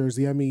Niner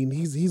jersey. I mean,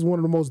 he's one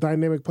of the most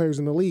dynamic players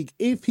in the league.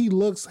 If he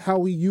looks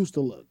how he used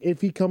to look,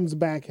 if he comes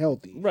back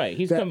healthy, right?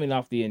 He's coming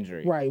off the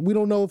injury, right? We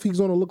don't know if he's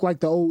going to look like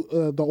the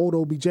old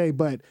OBJ,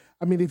 but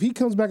I mean, if he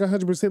comes back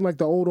 100% like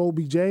the old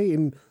OBJ,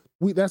 and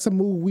that's a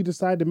move we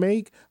decide to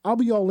make, I'll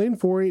be all in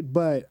for it.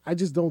 But I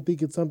just don't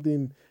think it's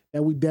something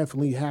that we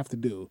definitely have to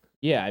do.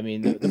 Yeah, I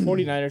mean, the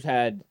 49ers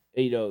had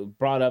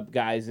brought up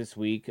guys this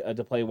week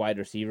to play wide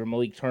receiver.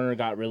 Malik Turner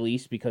got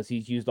released because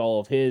he's used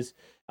all of his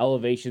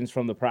elevations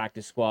from the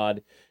practice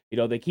squad.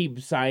 They keep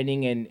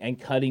signing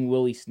and cutting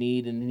Willie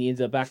Snead, and he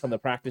ends up back on the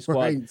practice squad.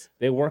 Right.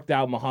 They worked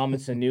out Mohamed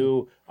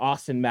Sanu,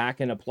 Austin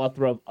Mack, and a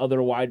plethora of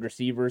other wide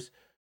receivers.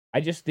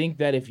 I just think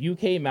that if you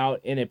came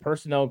out in a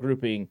personnel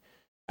grouping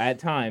at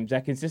times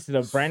that consisted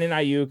of Brandon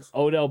Ayuk,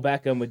 Odell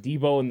Beckham with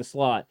Debo in the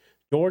slot,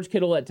 George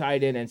Kittle at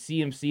tight end, and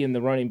CMC in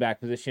the running back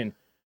position,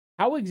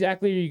 how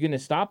exactly are you going to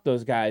stop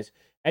those guys?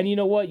 And you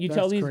know what? You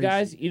tell these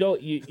guys, you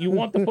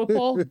want the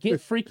football,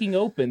 get freaking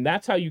open.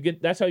 That's how you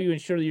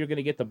ensure that you're going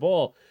to get the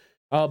ball.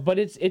 But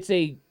it's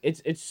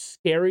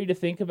scary to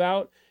think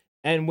about.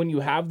 And when you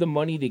have the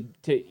money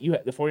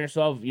for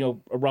yourself,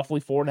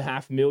 roughly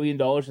 $4.5 million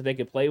that they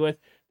could play with,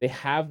 they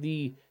have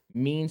the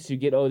means to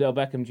get Odell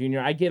Beckham Jr.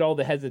 I get all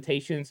the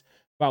hesitations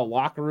about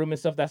locker room and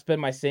stuff. That's been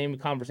my same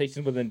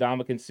conversations with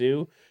Ndamukong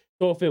Suh.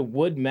 So if it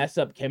would mess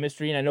up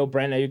chemistry, and I know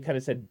Brandon Ayuk kind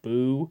of said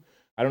boo.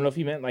 I don't know if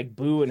he meant like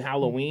boo and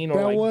Halloween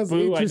or like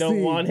boo, I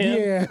don't want him.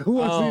 Yeah, it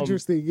was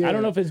interesting. Yeah. I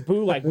don't know if it's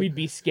boo like we'd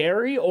be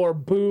scary or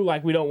boo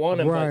like we don't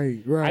want him.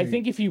 Right. I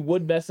think if he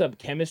would mess up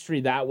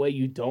chemistry that way,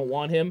 you don't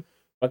want him.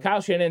 But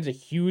Kyle Shanahan's a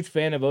huge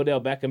fan of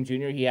Odell Beckham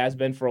Jr. He has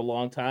been for a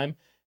long time.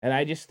 And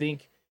I just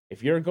think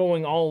if you're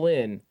going all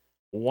in,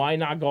 why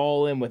not go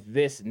all in with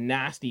this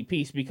nasty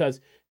piece?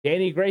 Because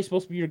Danny Gray's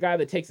supposed to be your guy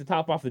that takes the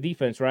top off the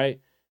defense, right?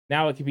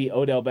 Now it could be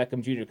Odell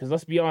Beckham Jr. Because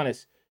let's be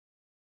honest,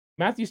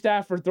 Matthew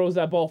Stafford throws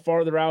that ball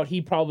farther out.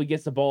 He probably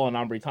gets the ball on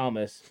Ambry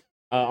Thomas.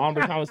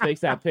 Ambry Thomas makes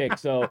that pick.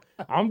 So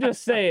I'm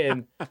just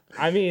saying,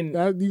 I mean,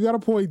 you got a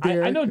point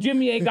there. I know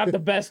Jimmy ain't got the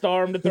best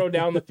arm to throw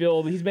down the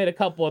field. He's made a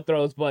couple of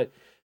throws, but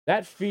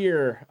that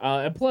fear,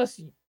 and plus,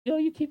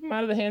 you keep him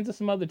out of the hands of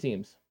some other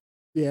teams.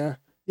 Yeah,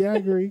 I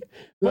agree.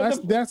 that's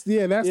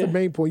the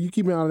main point. You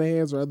keep him out of the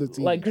hands of other teams,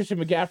 like Christian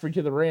McCaffrey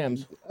to the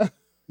Rams.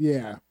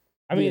 Yeah.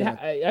 I mean,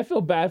 I feel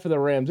bad for the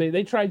Rams.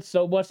 They tried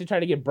so much. They tried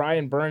to get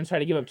Brian Burns, tried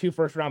to give up 2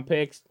 first-round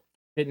picks.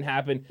 Didn't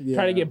happen. Yeah.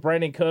 Tried to get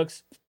Brandon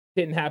Cooks.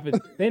 Didn't happen.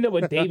 They ended up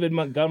with David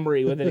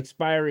Montgomery with an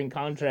expiring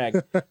contract.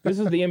 This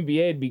is the NBA.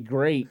 It'd be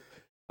great.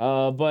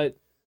 But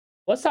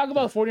let's talk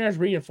about 49ers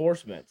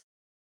reinforcements.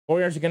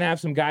 49ers are going to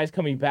have some guys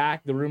coming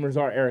back. The rumors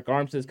are Eric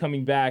Armstead's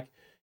coming back.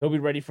 He'll be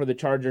ready for the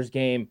Chargers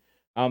game.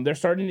 They're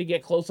starting to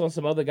get close on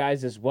some other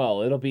guys as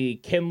well. It'll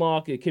be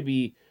Kinlaw. It could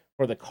be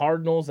for the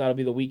Cardinals. That'll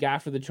be the week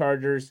after the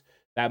Chargers.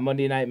 That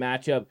Monday night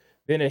matchup.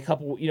 Then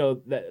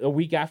a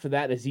week after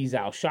that, Azeez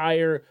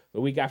Al-Shire. The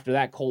week after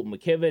that, Colton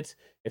McKivitz.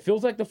 It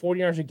feels like the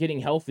 49ers are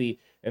getting healthy.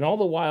 And all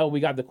the while, we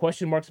got the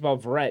question marks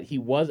about Verrett. He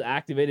was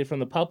activated from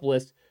the PUP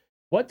list.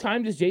 What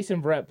time does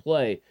Jason Verrett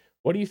play?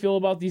 What do you feel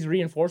about these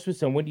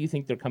reinforcements, and when do you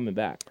think they're coming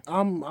back?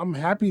 I'm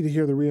happy to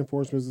hear the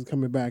reinforcements is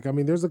coming back. I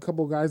mean, there's a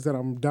couple guys that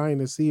I'm dying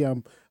to see.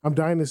 I'm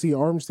dying to see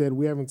Armstead.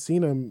 We haven't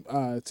seen him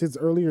since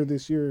earlier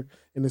this year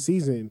in the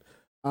season.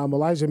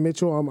 Elijah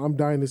Mitchell, I'm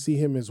dying to see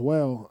him as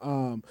well.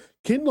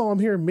 Kinlaw, I'm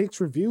hearing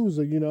mixed reviews,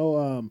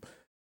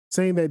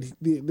 saying that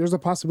there's a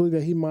possibility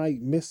that he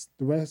might miss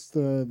the rest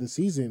of the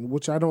season,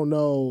 which I don't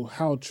know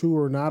how true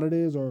or not it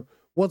is or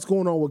what's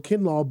going on with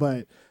Kinlaw,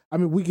 but I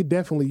mean, we could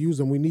definitely use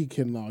him. We need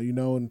Kinlaw,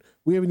 and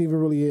we haven't even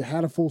really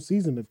had a full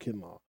season of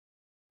Kinlaw.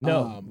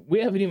 No, we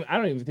haven't even. I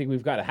don't even think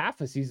we've got a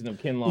half a season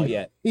of Kinlaw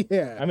yet.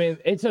 Yeah, I mean,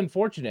 it's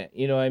unfortunate.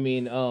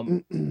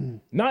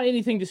 Not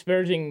anything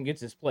disparaging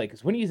against his play,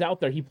 because when he's out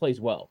there, he plays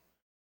well.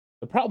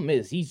 The problem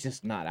is he's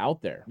just not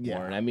out there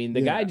more. And I mean,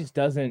 the guy just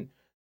doesn't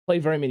play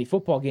very many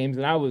football games.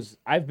 And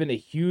I've been a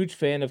huge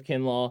fan of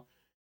Kinlaw,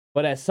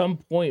 but at some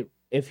point,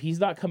 if he's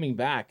not coming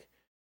back,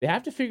 they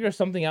have to figure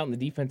something out in the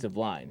defensive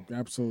line.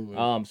 Absolutely.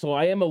 So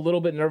I am a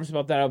little bit nervous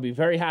about that. I'll be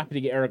very happy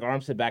to get Eric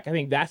Armstead back. I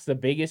think that's the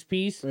biggest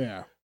piece.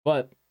 Yeah.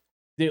 But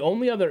the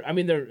only other, I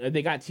mean,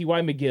 they got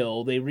T.Y.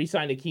 McGill. They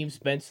re-signed Akeem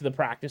Spence to the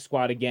practice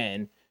squad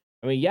again.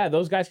 I mean, yeah,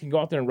 those guys can go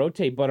out there and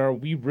rotate, but are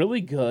we really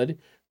good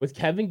with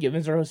Kevin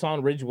Givens or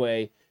Hassan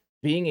Ridgeway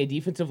being a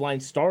defensive line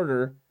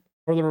starter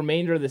for the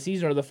remainder of the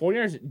season? Or the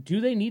 49ers,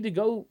 do they need to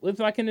go with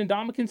like an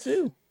Ndamukong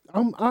Suh?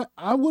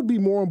 I would be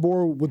more on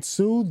board with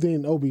Suh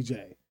than OBJ.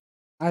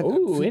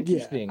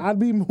 Interesting. Yeah, I'd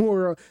be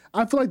more.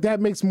 I feel like that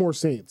makes more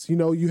sense. You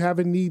know, you have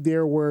a need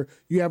there where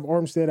you have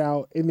Armstead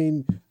out, and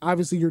then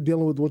obviously you're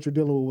dealing with what you're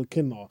dealing with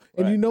Kinlaw,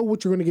 and you know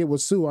what you're going to get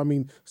with Suh. I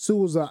mean,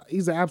 Suh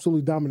he's an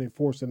absolutely dominant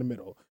force in the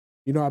middle.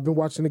 You know, I've been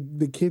watching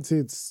the kid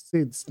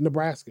since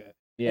Nebraska,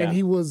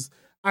 and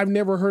I've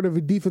never heard of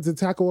a defensive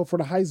tackle up for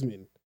the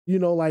Heisman. You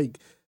know,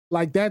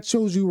 like that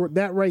shows you,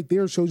 that right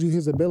there shows you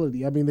his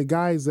ability. I mean, the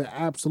guy is an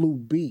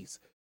absolute beast.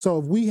 So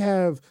if we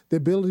have the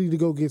ability to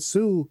go get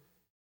Suh,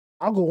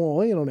 I'll go all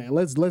in on that.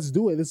 Let's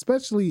do it,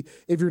 especially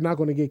if you're not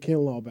going to get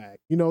Kinlaw back.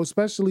 You know,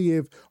 especially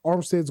if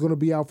Armstead's going to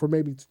be out for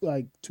maybe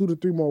like 2 to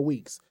 3 more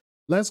weeks.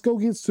 Let's go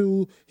get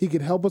Suh. He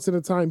can help us in the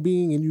time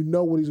being, and you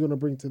know what he's going to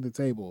bring to the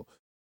table.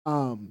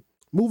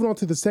 Moving on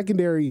to the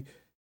secondary,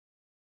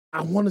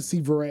 I want to see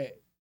Verrett.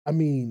 I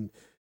mean,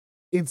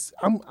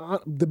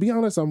 to be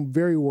honest, I'm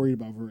very worried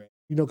about Verrett.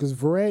 You know, because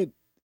Verrett,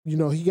 you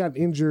know, he got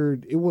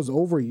injured. It was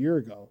over a year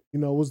ago. You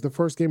know, it was the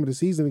first game of the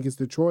season against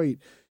Detroit.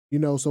 You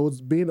know, so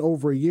it's been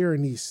over a year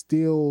and he's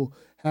still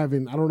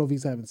having, I don't know if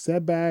he's having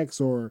setbacks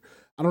or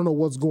I don't know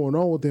what's going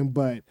on with him,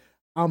 but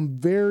I'm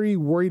very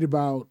worried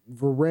about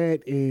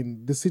Verrett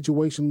and the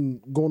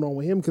situation going on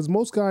with him, because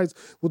most guys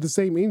with the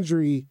same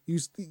injury, you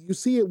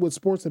see it with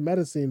sports and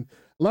medicine,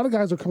 a lot of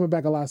guys are coming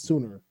back a lot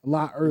sooner, a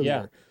lot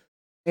earlier.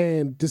 Yeah.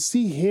 And to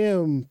see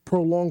him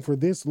prolong for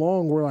this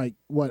long, we're like,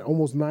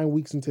 almost 9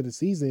 weeks into the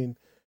season,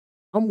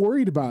 I'm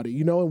worried about it,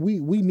 you know, and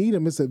we need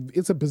him.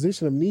 It's a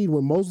position of need.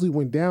 When Mosley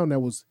went down,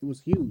 it was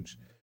huge,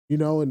 you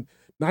know, and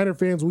Niner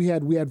fans, we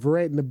had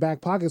Verrett in the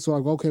back pocket, so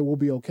like, okay, we'll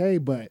be okay,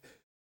 but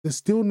to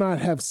still not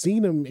have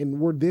seen him and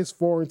we're this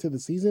far into the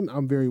season,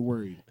 I'm very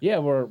worried. Yeah,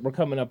 we're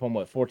coming up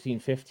on 14,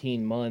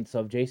 15 months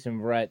of Jason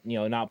Verrett, you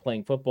know, not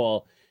playing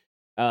football.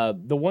 The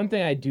one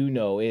thing I do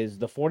know is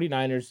the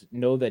 49ers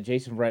know that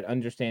Jason Verrett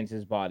understands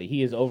his body.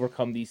 He has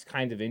overcome these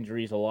kinds of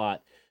injuries a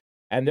lot.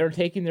 And they're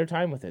taking their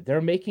time with it.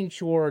 They're making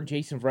sure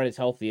Jason Verrett is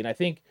healthy. And I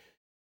think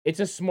it's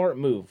a smart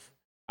move.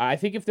 I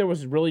think if there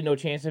was really no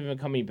chance of him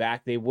coming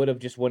back, they would have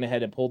just went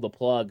ahead and pulled the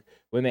plug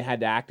when they had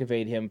to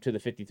activate him to the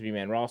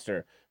 53-man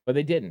roster. But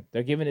they didn't.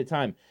 They're giving it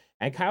time.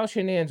 And Kyle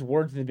Shanahan's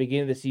words at the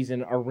beginning of the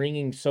season are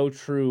ringing so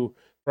true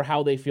for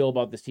how they feel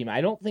about this team.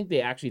 I don't think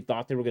they actually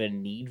thought they were going to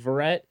need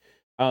Verrett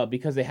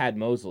because they had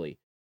Mosley.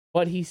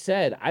 But he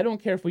said, I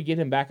don't care if we get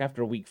him back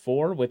after week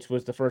 4, which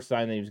was the first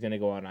sign that he was going to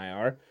go on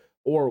IR,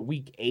 or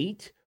week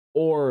 8,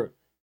 or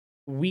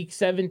week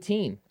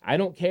 17. I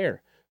don't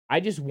care. I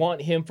just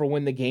want him for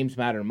when the games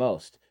matter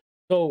most.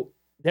 So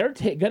they're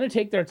going to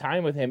take their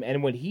time with him.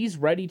 And when he's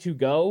ready to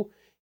go,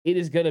 it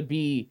is going to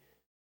be,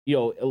 you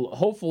know,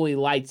 hopefully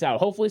lights out.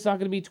 Hopefully it's not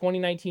going to be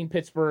 2019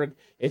 Pittsburgh.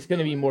 It's going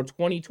to be more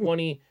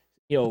 2020,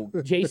 you know,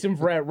 Jason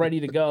Verrett ready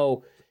to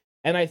go.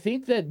 And I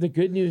think that the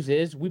good news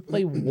is we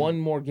play one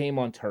more game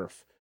on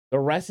turf. The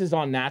rest is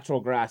on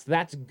natural grass.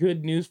 That's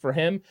good news for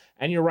him.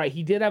 And you're right.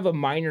 He did have a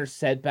minor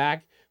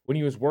setback when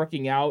he was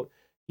working out.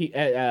 He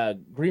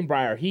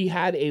Greenbrier, he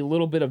had a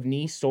little bit of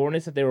knee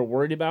soreness that they were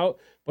worried about,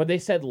 but they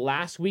said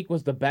last week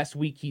was the best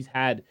week he's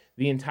had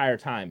the entire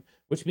time,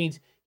 which means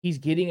he's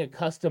getting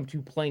accustomed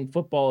to playing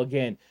football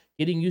again,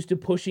 getting used to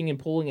pushing and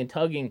pulling and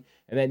tugging,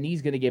 and that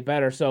knee's going to get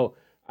better. So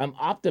I'm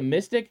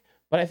optimistic,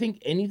 but I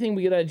think anything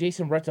we get out of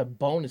Jason Verrett's a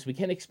bonus. We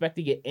can't expect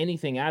to get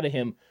anything out of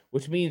him,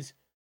 which means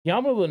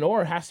Yammer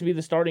Lenore has to be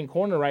the starting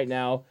corner right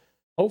now.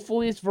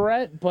 Hopefully it's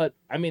Verrett, but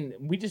I mean,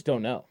 we just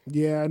don't know.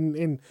 Yeah,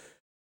 and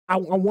I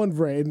want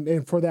Verrett,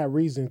 and for that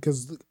reason,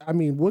 because I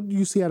mean, what do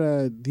you see out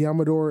of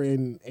Diamador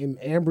and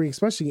Ambry,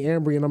 especially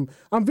Ambry, and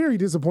I'm very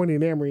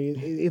disappointed in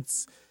Ambry.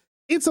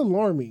 It's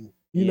alarming,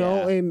 you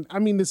know, and I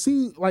mean to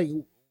see like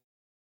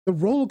the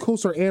roller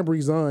coaster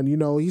Ambry's on. You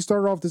know, he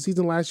started off the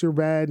season last year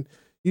bad.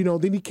 You know,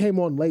 then he came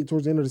on late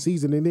towards the end of the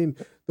season. And then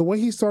the way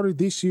he started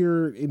this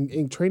year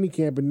in training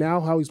camp and now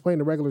how he's playing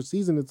the regular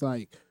season, it's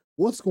like,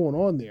 what's going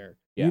on there?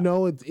 Yeah. You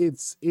know,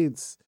 it's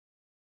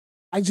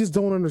I just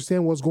don't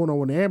understand what's going on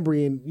with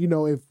Ambry. And, you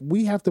know, if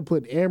we have to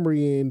put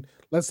Ambry in,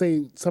 let's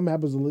say something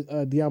happens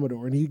to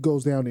Diamador and he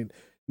goes down and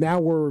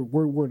now we're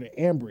to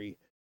Ambry,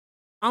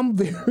 I'm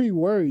very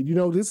worried. You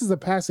know, this is a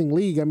passing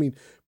league. I mean,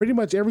 pretty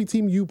much every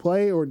team you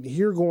play or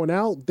hear going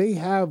out, they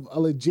have a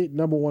legit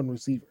number 1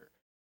 receiver.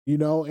 You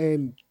know,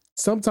 and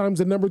sometimes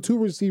the number 2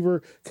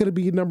 receiver could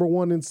be number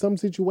 1 in some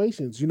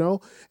situations, you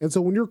know? And so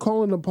when you're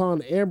calling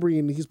upon Ambry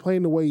and he's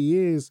playing the way he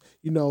is,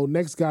 you know,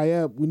 next guy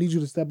up, we need you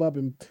to step up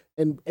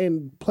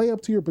and play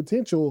up to your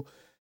potential.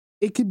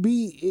 It could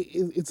be,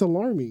 it's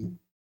alarming.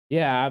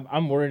 Yeah,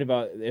 I'm worried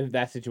about if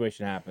that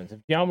situation happens. If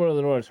Diamador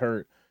Lenore is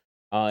hurt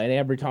and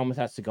Ambry Thomas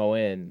has to go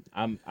in,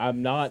 I'm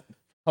not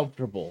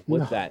comfortable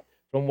with that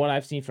from what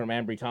I've seen from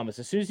Ambry Thomas.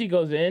 As soon as he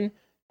goes in,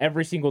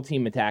 every single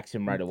team attacks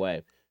him right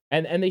away.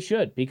 And they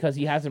should, because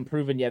he hasn't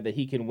proven yet that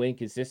he can win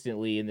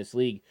consistently in this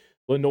league.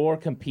 Lenore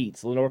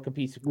competes.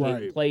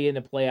 Right. Play in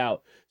and play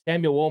out.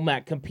 Samuel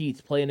Womack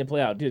competes, play in and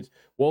play out. Does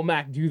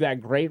Womack do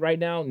that great right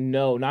now?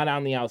 No, not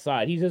on the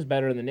outside. He's just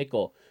better in the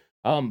nickel.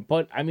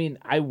 But I mean,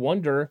 I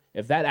wonder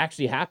if that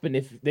actually happened,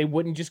 if they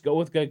wouldn't just go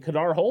with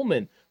Kadar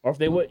Holman, or if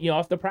they would,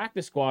 off the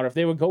practice squad, or if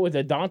they would go with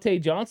a Dante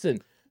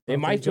Johnson. They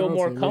might feel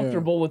more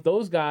comfortable with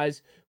those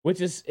guys,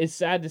 which is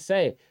sad to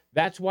say.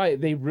 That's why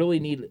they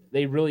really need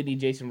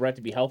Jason Verrett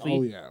to be healthy.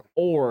 Oh, yeah.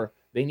 Or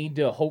they need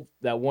to hope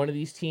that one of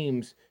these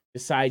teams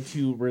decide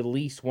to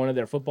release one of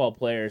their football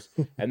players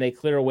and they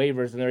clear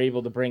waivers and they're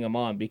able to bring them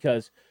on,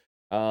 because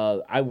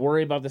I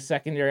worry about the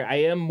secondary.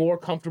 I am more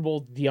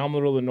comfortable with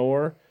Deommodore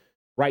Lenoir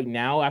right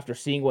now after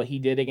seeing what he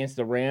did against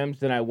the Rams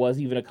than I was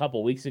even a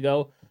couple weeks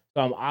ago.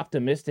 So I'm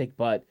optimistic,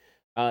 but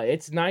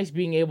it's nice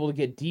being able to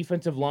get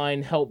defensive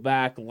line help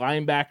back,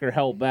 linebacker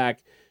help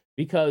back,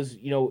 because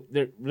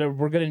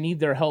we're going to need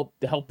their help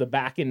to help the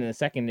back end in the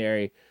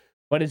secondary.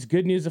 But it's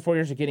good news the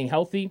 49ers are getting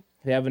healthy.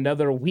 They have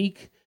another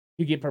week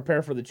to get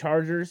prepared for the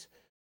Chargers.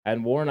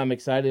 And Warren, I'm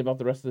excited about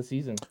the rest of the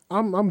season.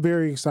 I'm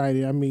very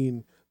excited. I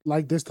mean,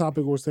 like this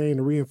topic we're saying,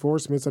 the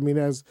reinforcements. I mean,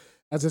 as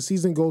the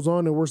season goes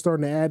on and we're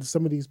starting to add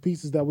some of these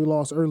pieces that we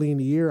lost early in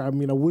the year. I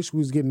mean, I wish we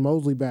was getting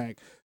Mosley back,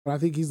 but I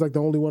think he's like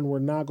the only one we're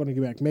not going to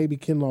get back. Maybe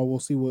Kinlaw, we'll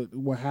see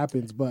what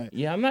happens. But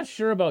yeah, I'm not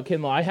sure about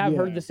Kinlaw. I have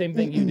heard the same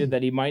thing you did,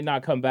 that he might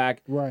not come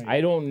back. Right.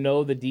 I don't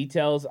know the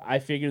details. I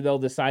figure they'll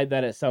decide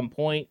that at some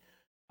point.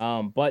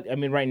 But I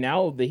mean, right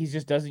now he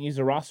just doesn't use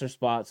a roster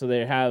spot, so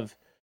they have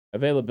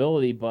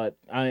availability. But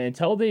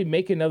until they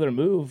make another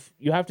move,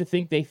 you have to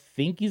think they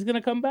think he's going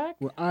to come back.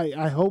 Well,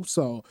 I hope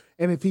so.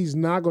 And if he's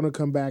not going to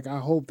come back, I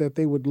hope that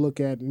they would look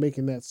at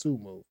making that Sue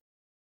move.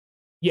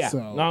 Yeah,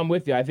 no, I'm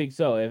with you. I think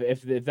so.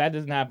 If that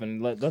doesn't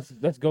happen,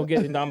 let's go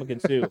get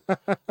Ndamukong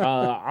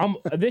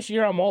Suh. This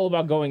year I'm all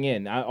about going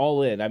in,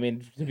 all in. I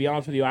mean, to be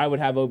honest with you, I would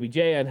have OBJ,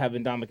 I'd have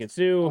Ndamukong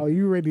Suh. Oh,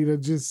 you ready to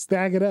just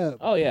stack it up?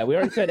 Oh yeah, we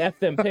already said F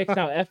them picks,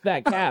 now F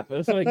that cap.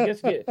 So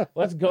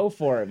let's go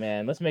for it,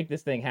 man. Let's make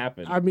this thing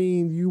happen. I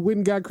mean, you went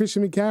and got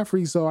Christian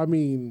McCaffrey, so I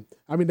mean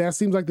that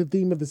seems like the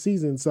theme of the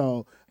season.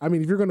 So I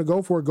mean, if you're gonna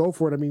go for it, go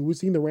for it. I mean, we've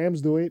seen the Rams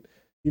do it.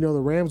 The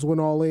Rams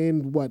went all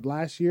in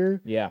last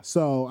year. Yeah.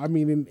 So I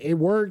mean, it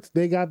worked.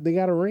 They got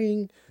a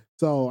ring.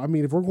 So I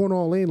mean, if we're going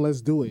all in, let's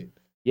do it.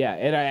 Yeah,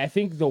 and I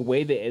think the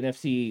way the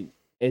NFC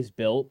is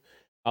built,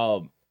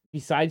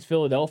 besides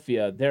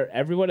Philadelphia,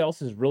 everyone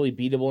else is really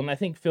beatable, and I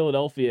think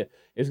Philadelphia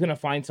is going to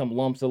find some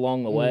lumps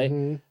along the way.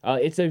 Mm-hmm.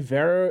 It's a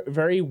very,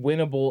 very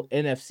winnable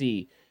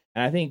NFC,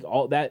 and I think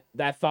all that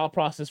thought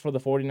process for the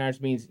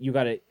 49ers means you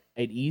got an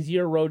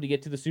easier road to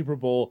get to the Super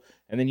Bowl,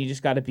 and then you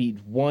just got to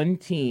beat one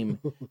team,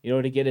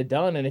 to get it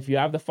done. And if you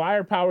have the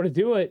firepower to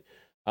do it,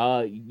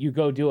 you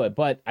go do it.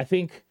 But I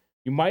think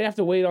we might have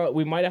to wait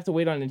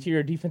on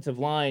interior defensive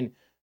line,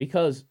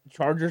 because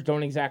Chargers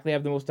don't exactly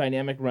have the most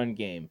dynamic run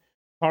game.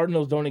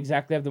 Cardinals don't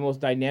exactly have the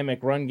most dynamic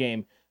run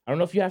game. I don't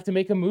know if you have to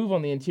make a move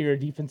on the interior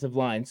defensive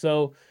line.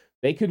 So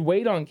they could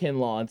wait on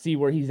Kinlaw and see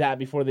where he's at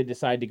before they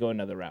decide to go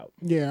another route.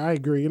 Yeah, I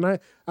agree. And I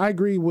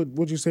agree with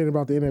what you're saying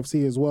about the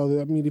NFC as well.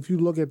 I mean, if you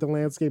look at the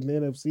landscape in the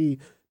NFC,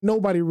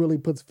 nobody really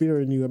puts fear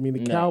in you. I mean,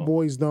 the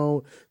Cowboys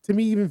don't. To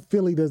me, even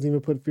Philly doesn't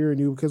even put fear in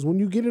you, because when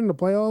you get in the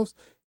playoffs,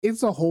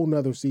 it's a whole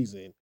nother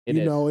season.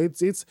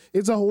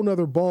 It's a whole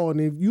nother ball. And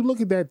if you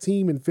look at that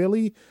team in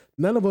Philly,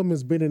 none of them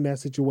has been in that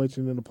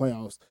situation in the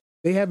playoffs.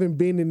 They haven't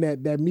been in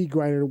that meat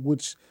grinder,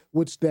 which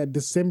that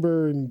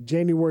December and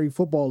January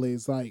football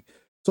is like.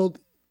 So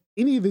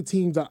any of the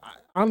teams,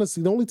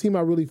 honestly, the only team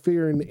I really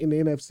fear in the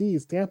NFC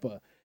is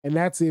Tampa. And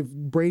that's if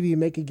Brady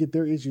and they can get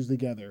their issues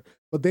together.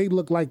 But they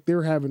look like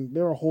they're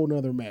a whole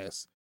nother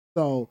mess.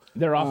 So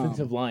their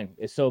offensive line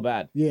is so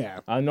bad.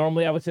 Yeah.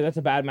 Normally I would say that's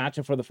a bad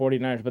matchup for the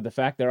 49ers, but the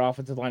fact their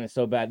offensive line is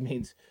so bad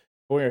means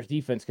 49ers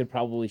defense could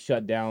probably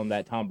shut down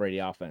that Tom Brady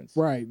offense.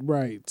 Right.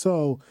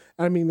 So,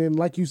 I mean, and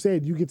like you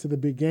said, you get to the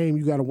big game,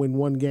 you got to win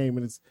one game.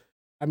 And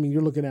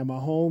you're looking at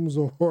Mahomes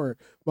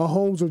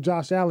or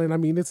Josh Allen. I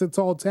mean, it's a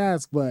tall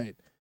task, but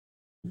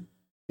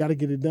got to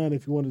get it done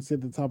if you want to sit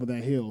at the top of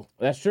that hill.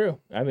 That's true.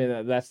 I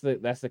mean, that's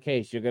the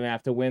case. You're going to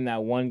have to win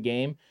that one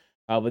game.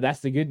 But that's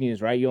the good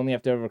news, right? You only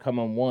have to overcome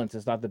them once.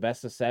 It's not the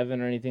best of 7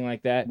 or anything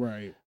like that.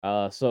 Right.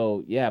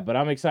 So, yeah, but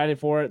I'm excited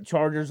for it.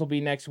 Chargers will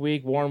be next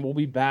week. Warren will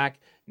be back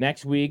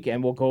next week,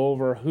 and we'll go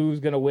over who's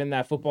going to win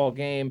that football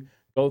game,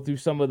 go through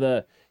some of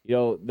the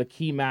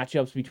key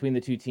matchups between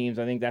the two teams.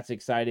 I think that's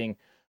exciting.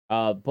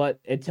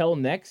 But until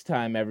next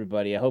time,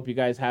 everybody, I hope you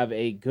guys have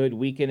a good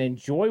weekend.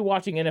 Enjoy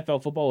watching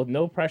NFL football with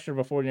no pressure of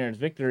a 49ers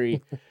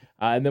victory.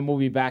 And then we'll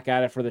be back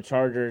at it for the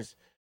Chargers.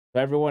 So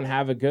everyone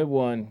have a good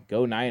one.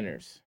 Go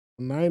Niners.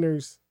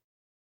 Niners.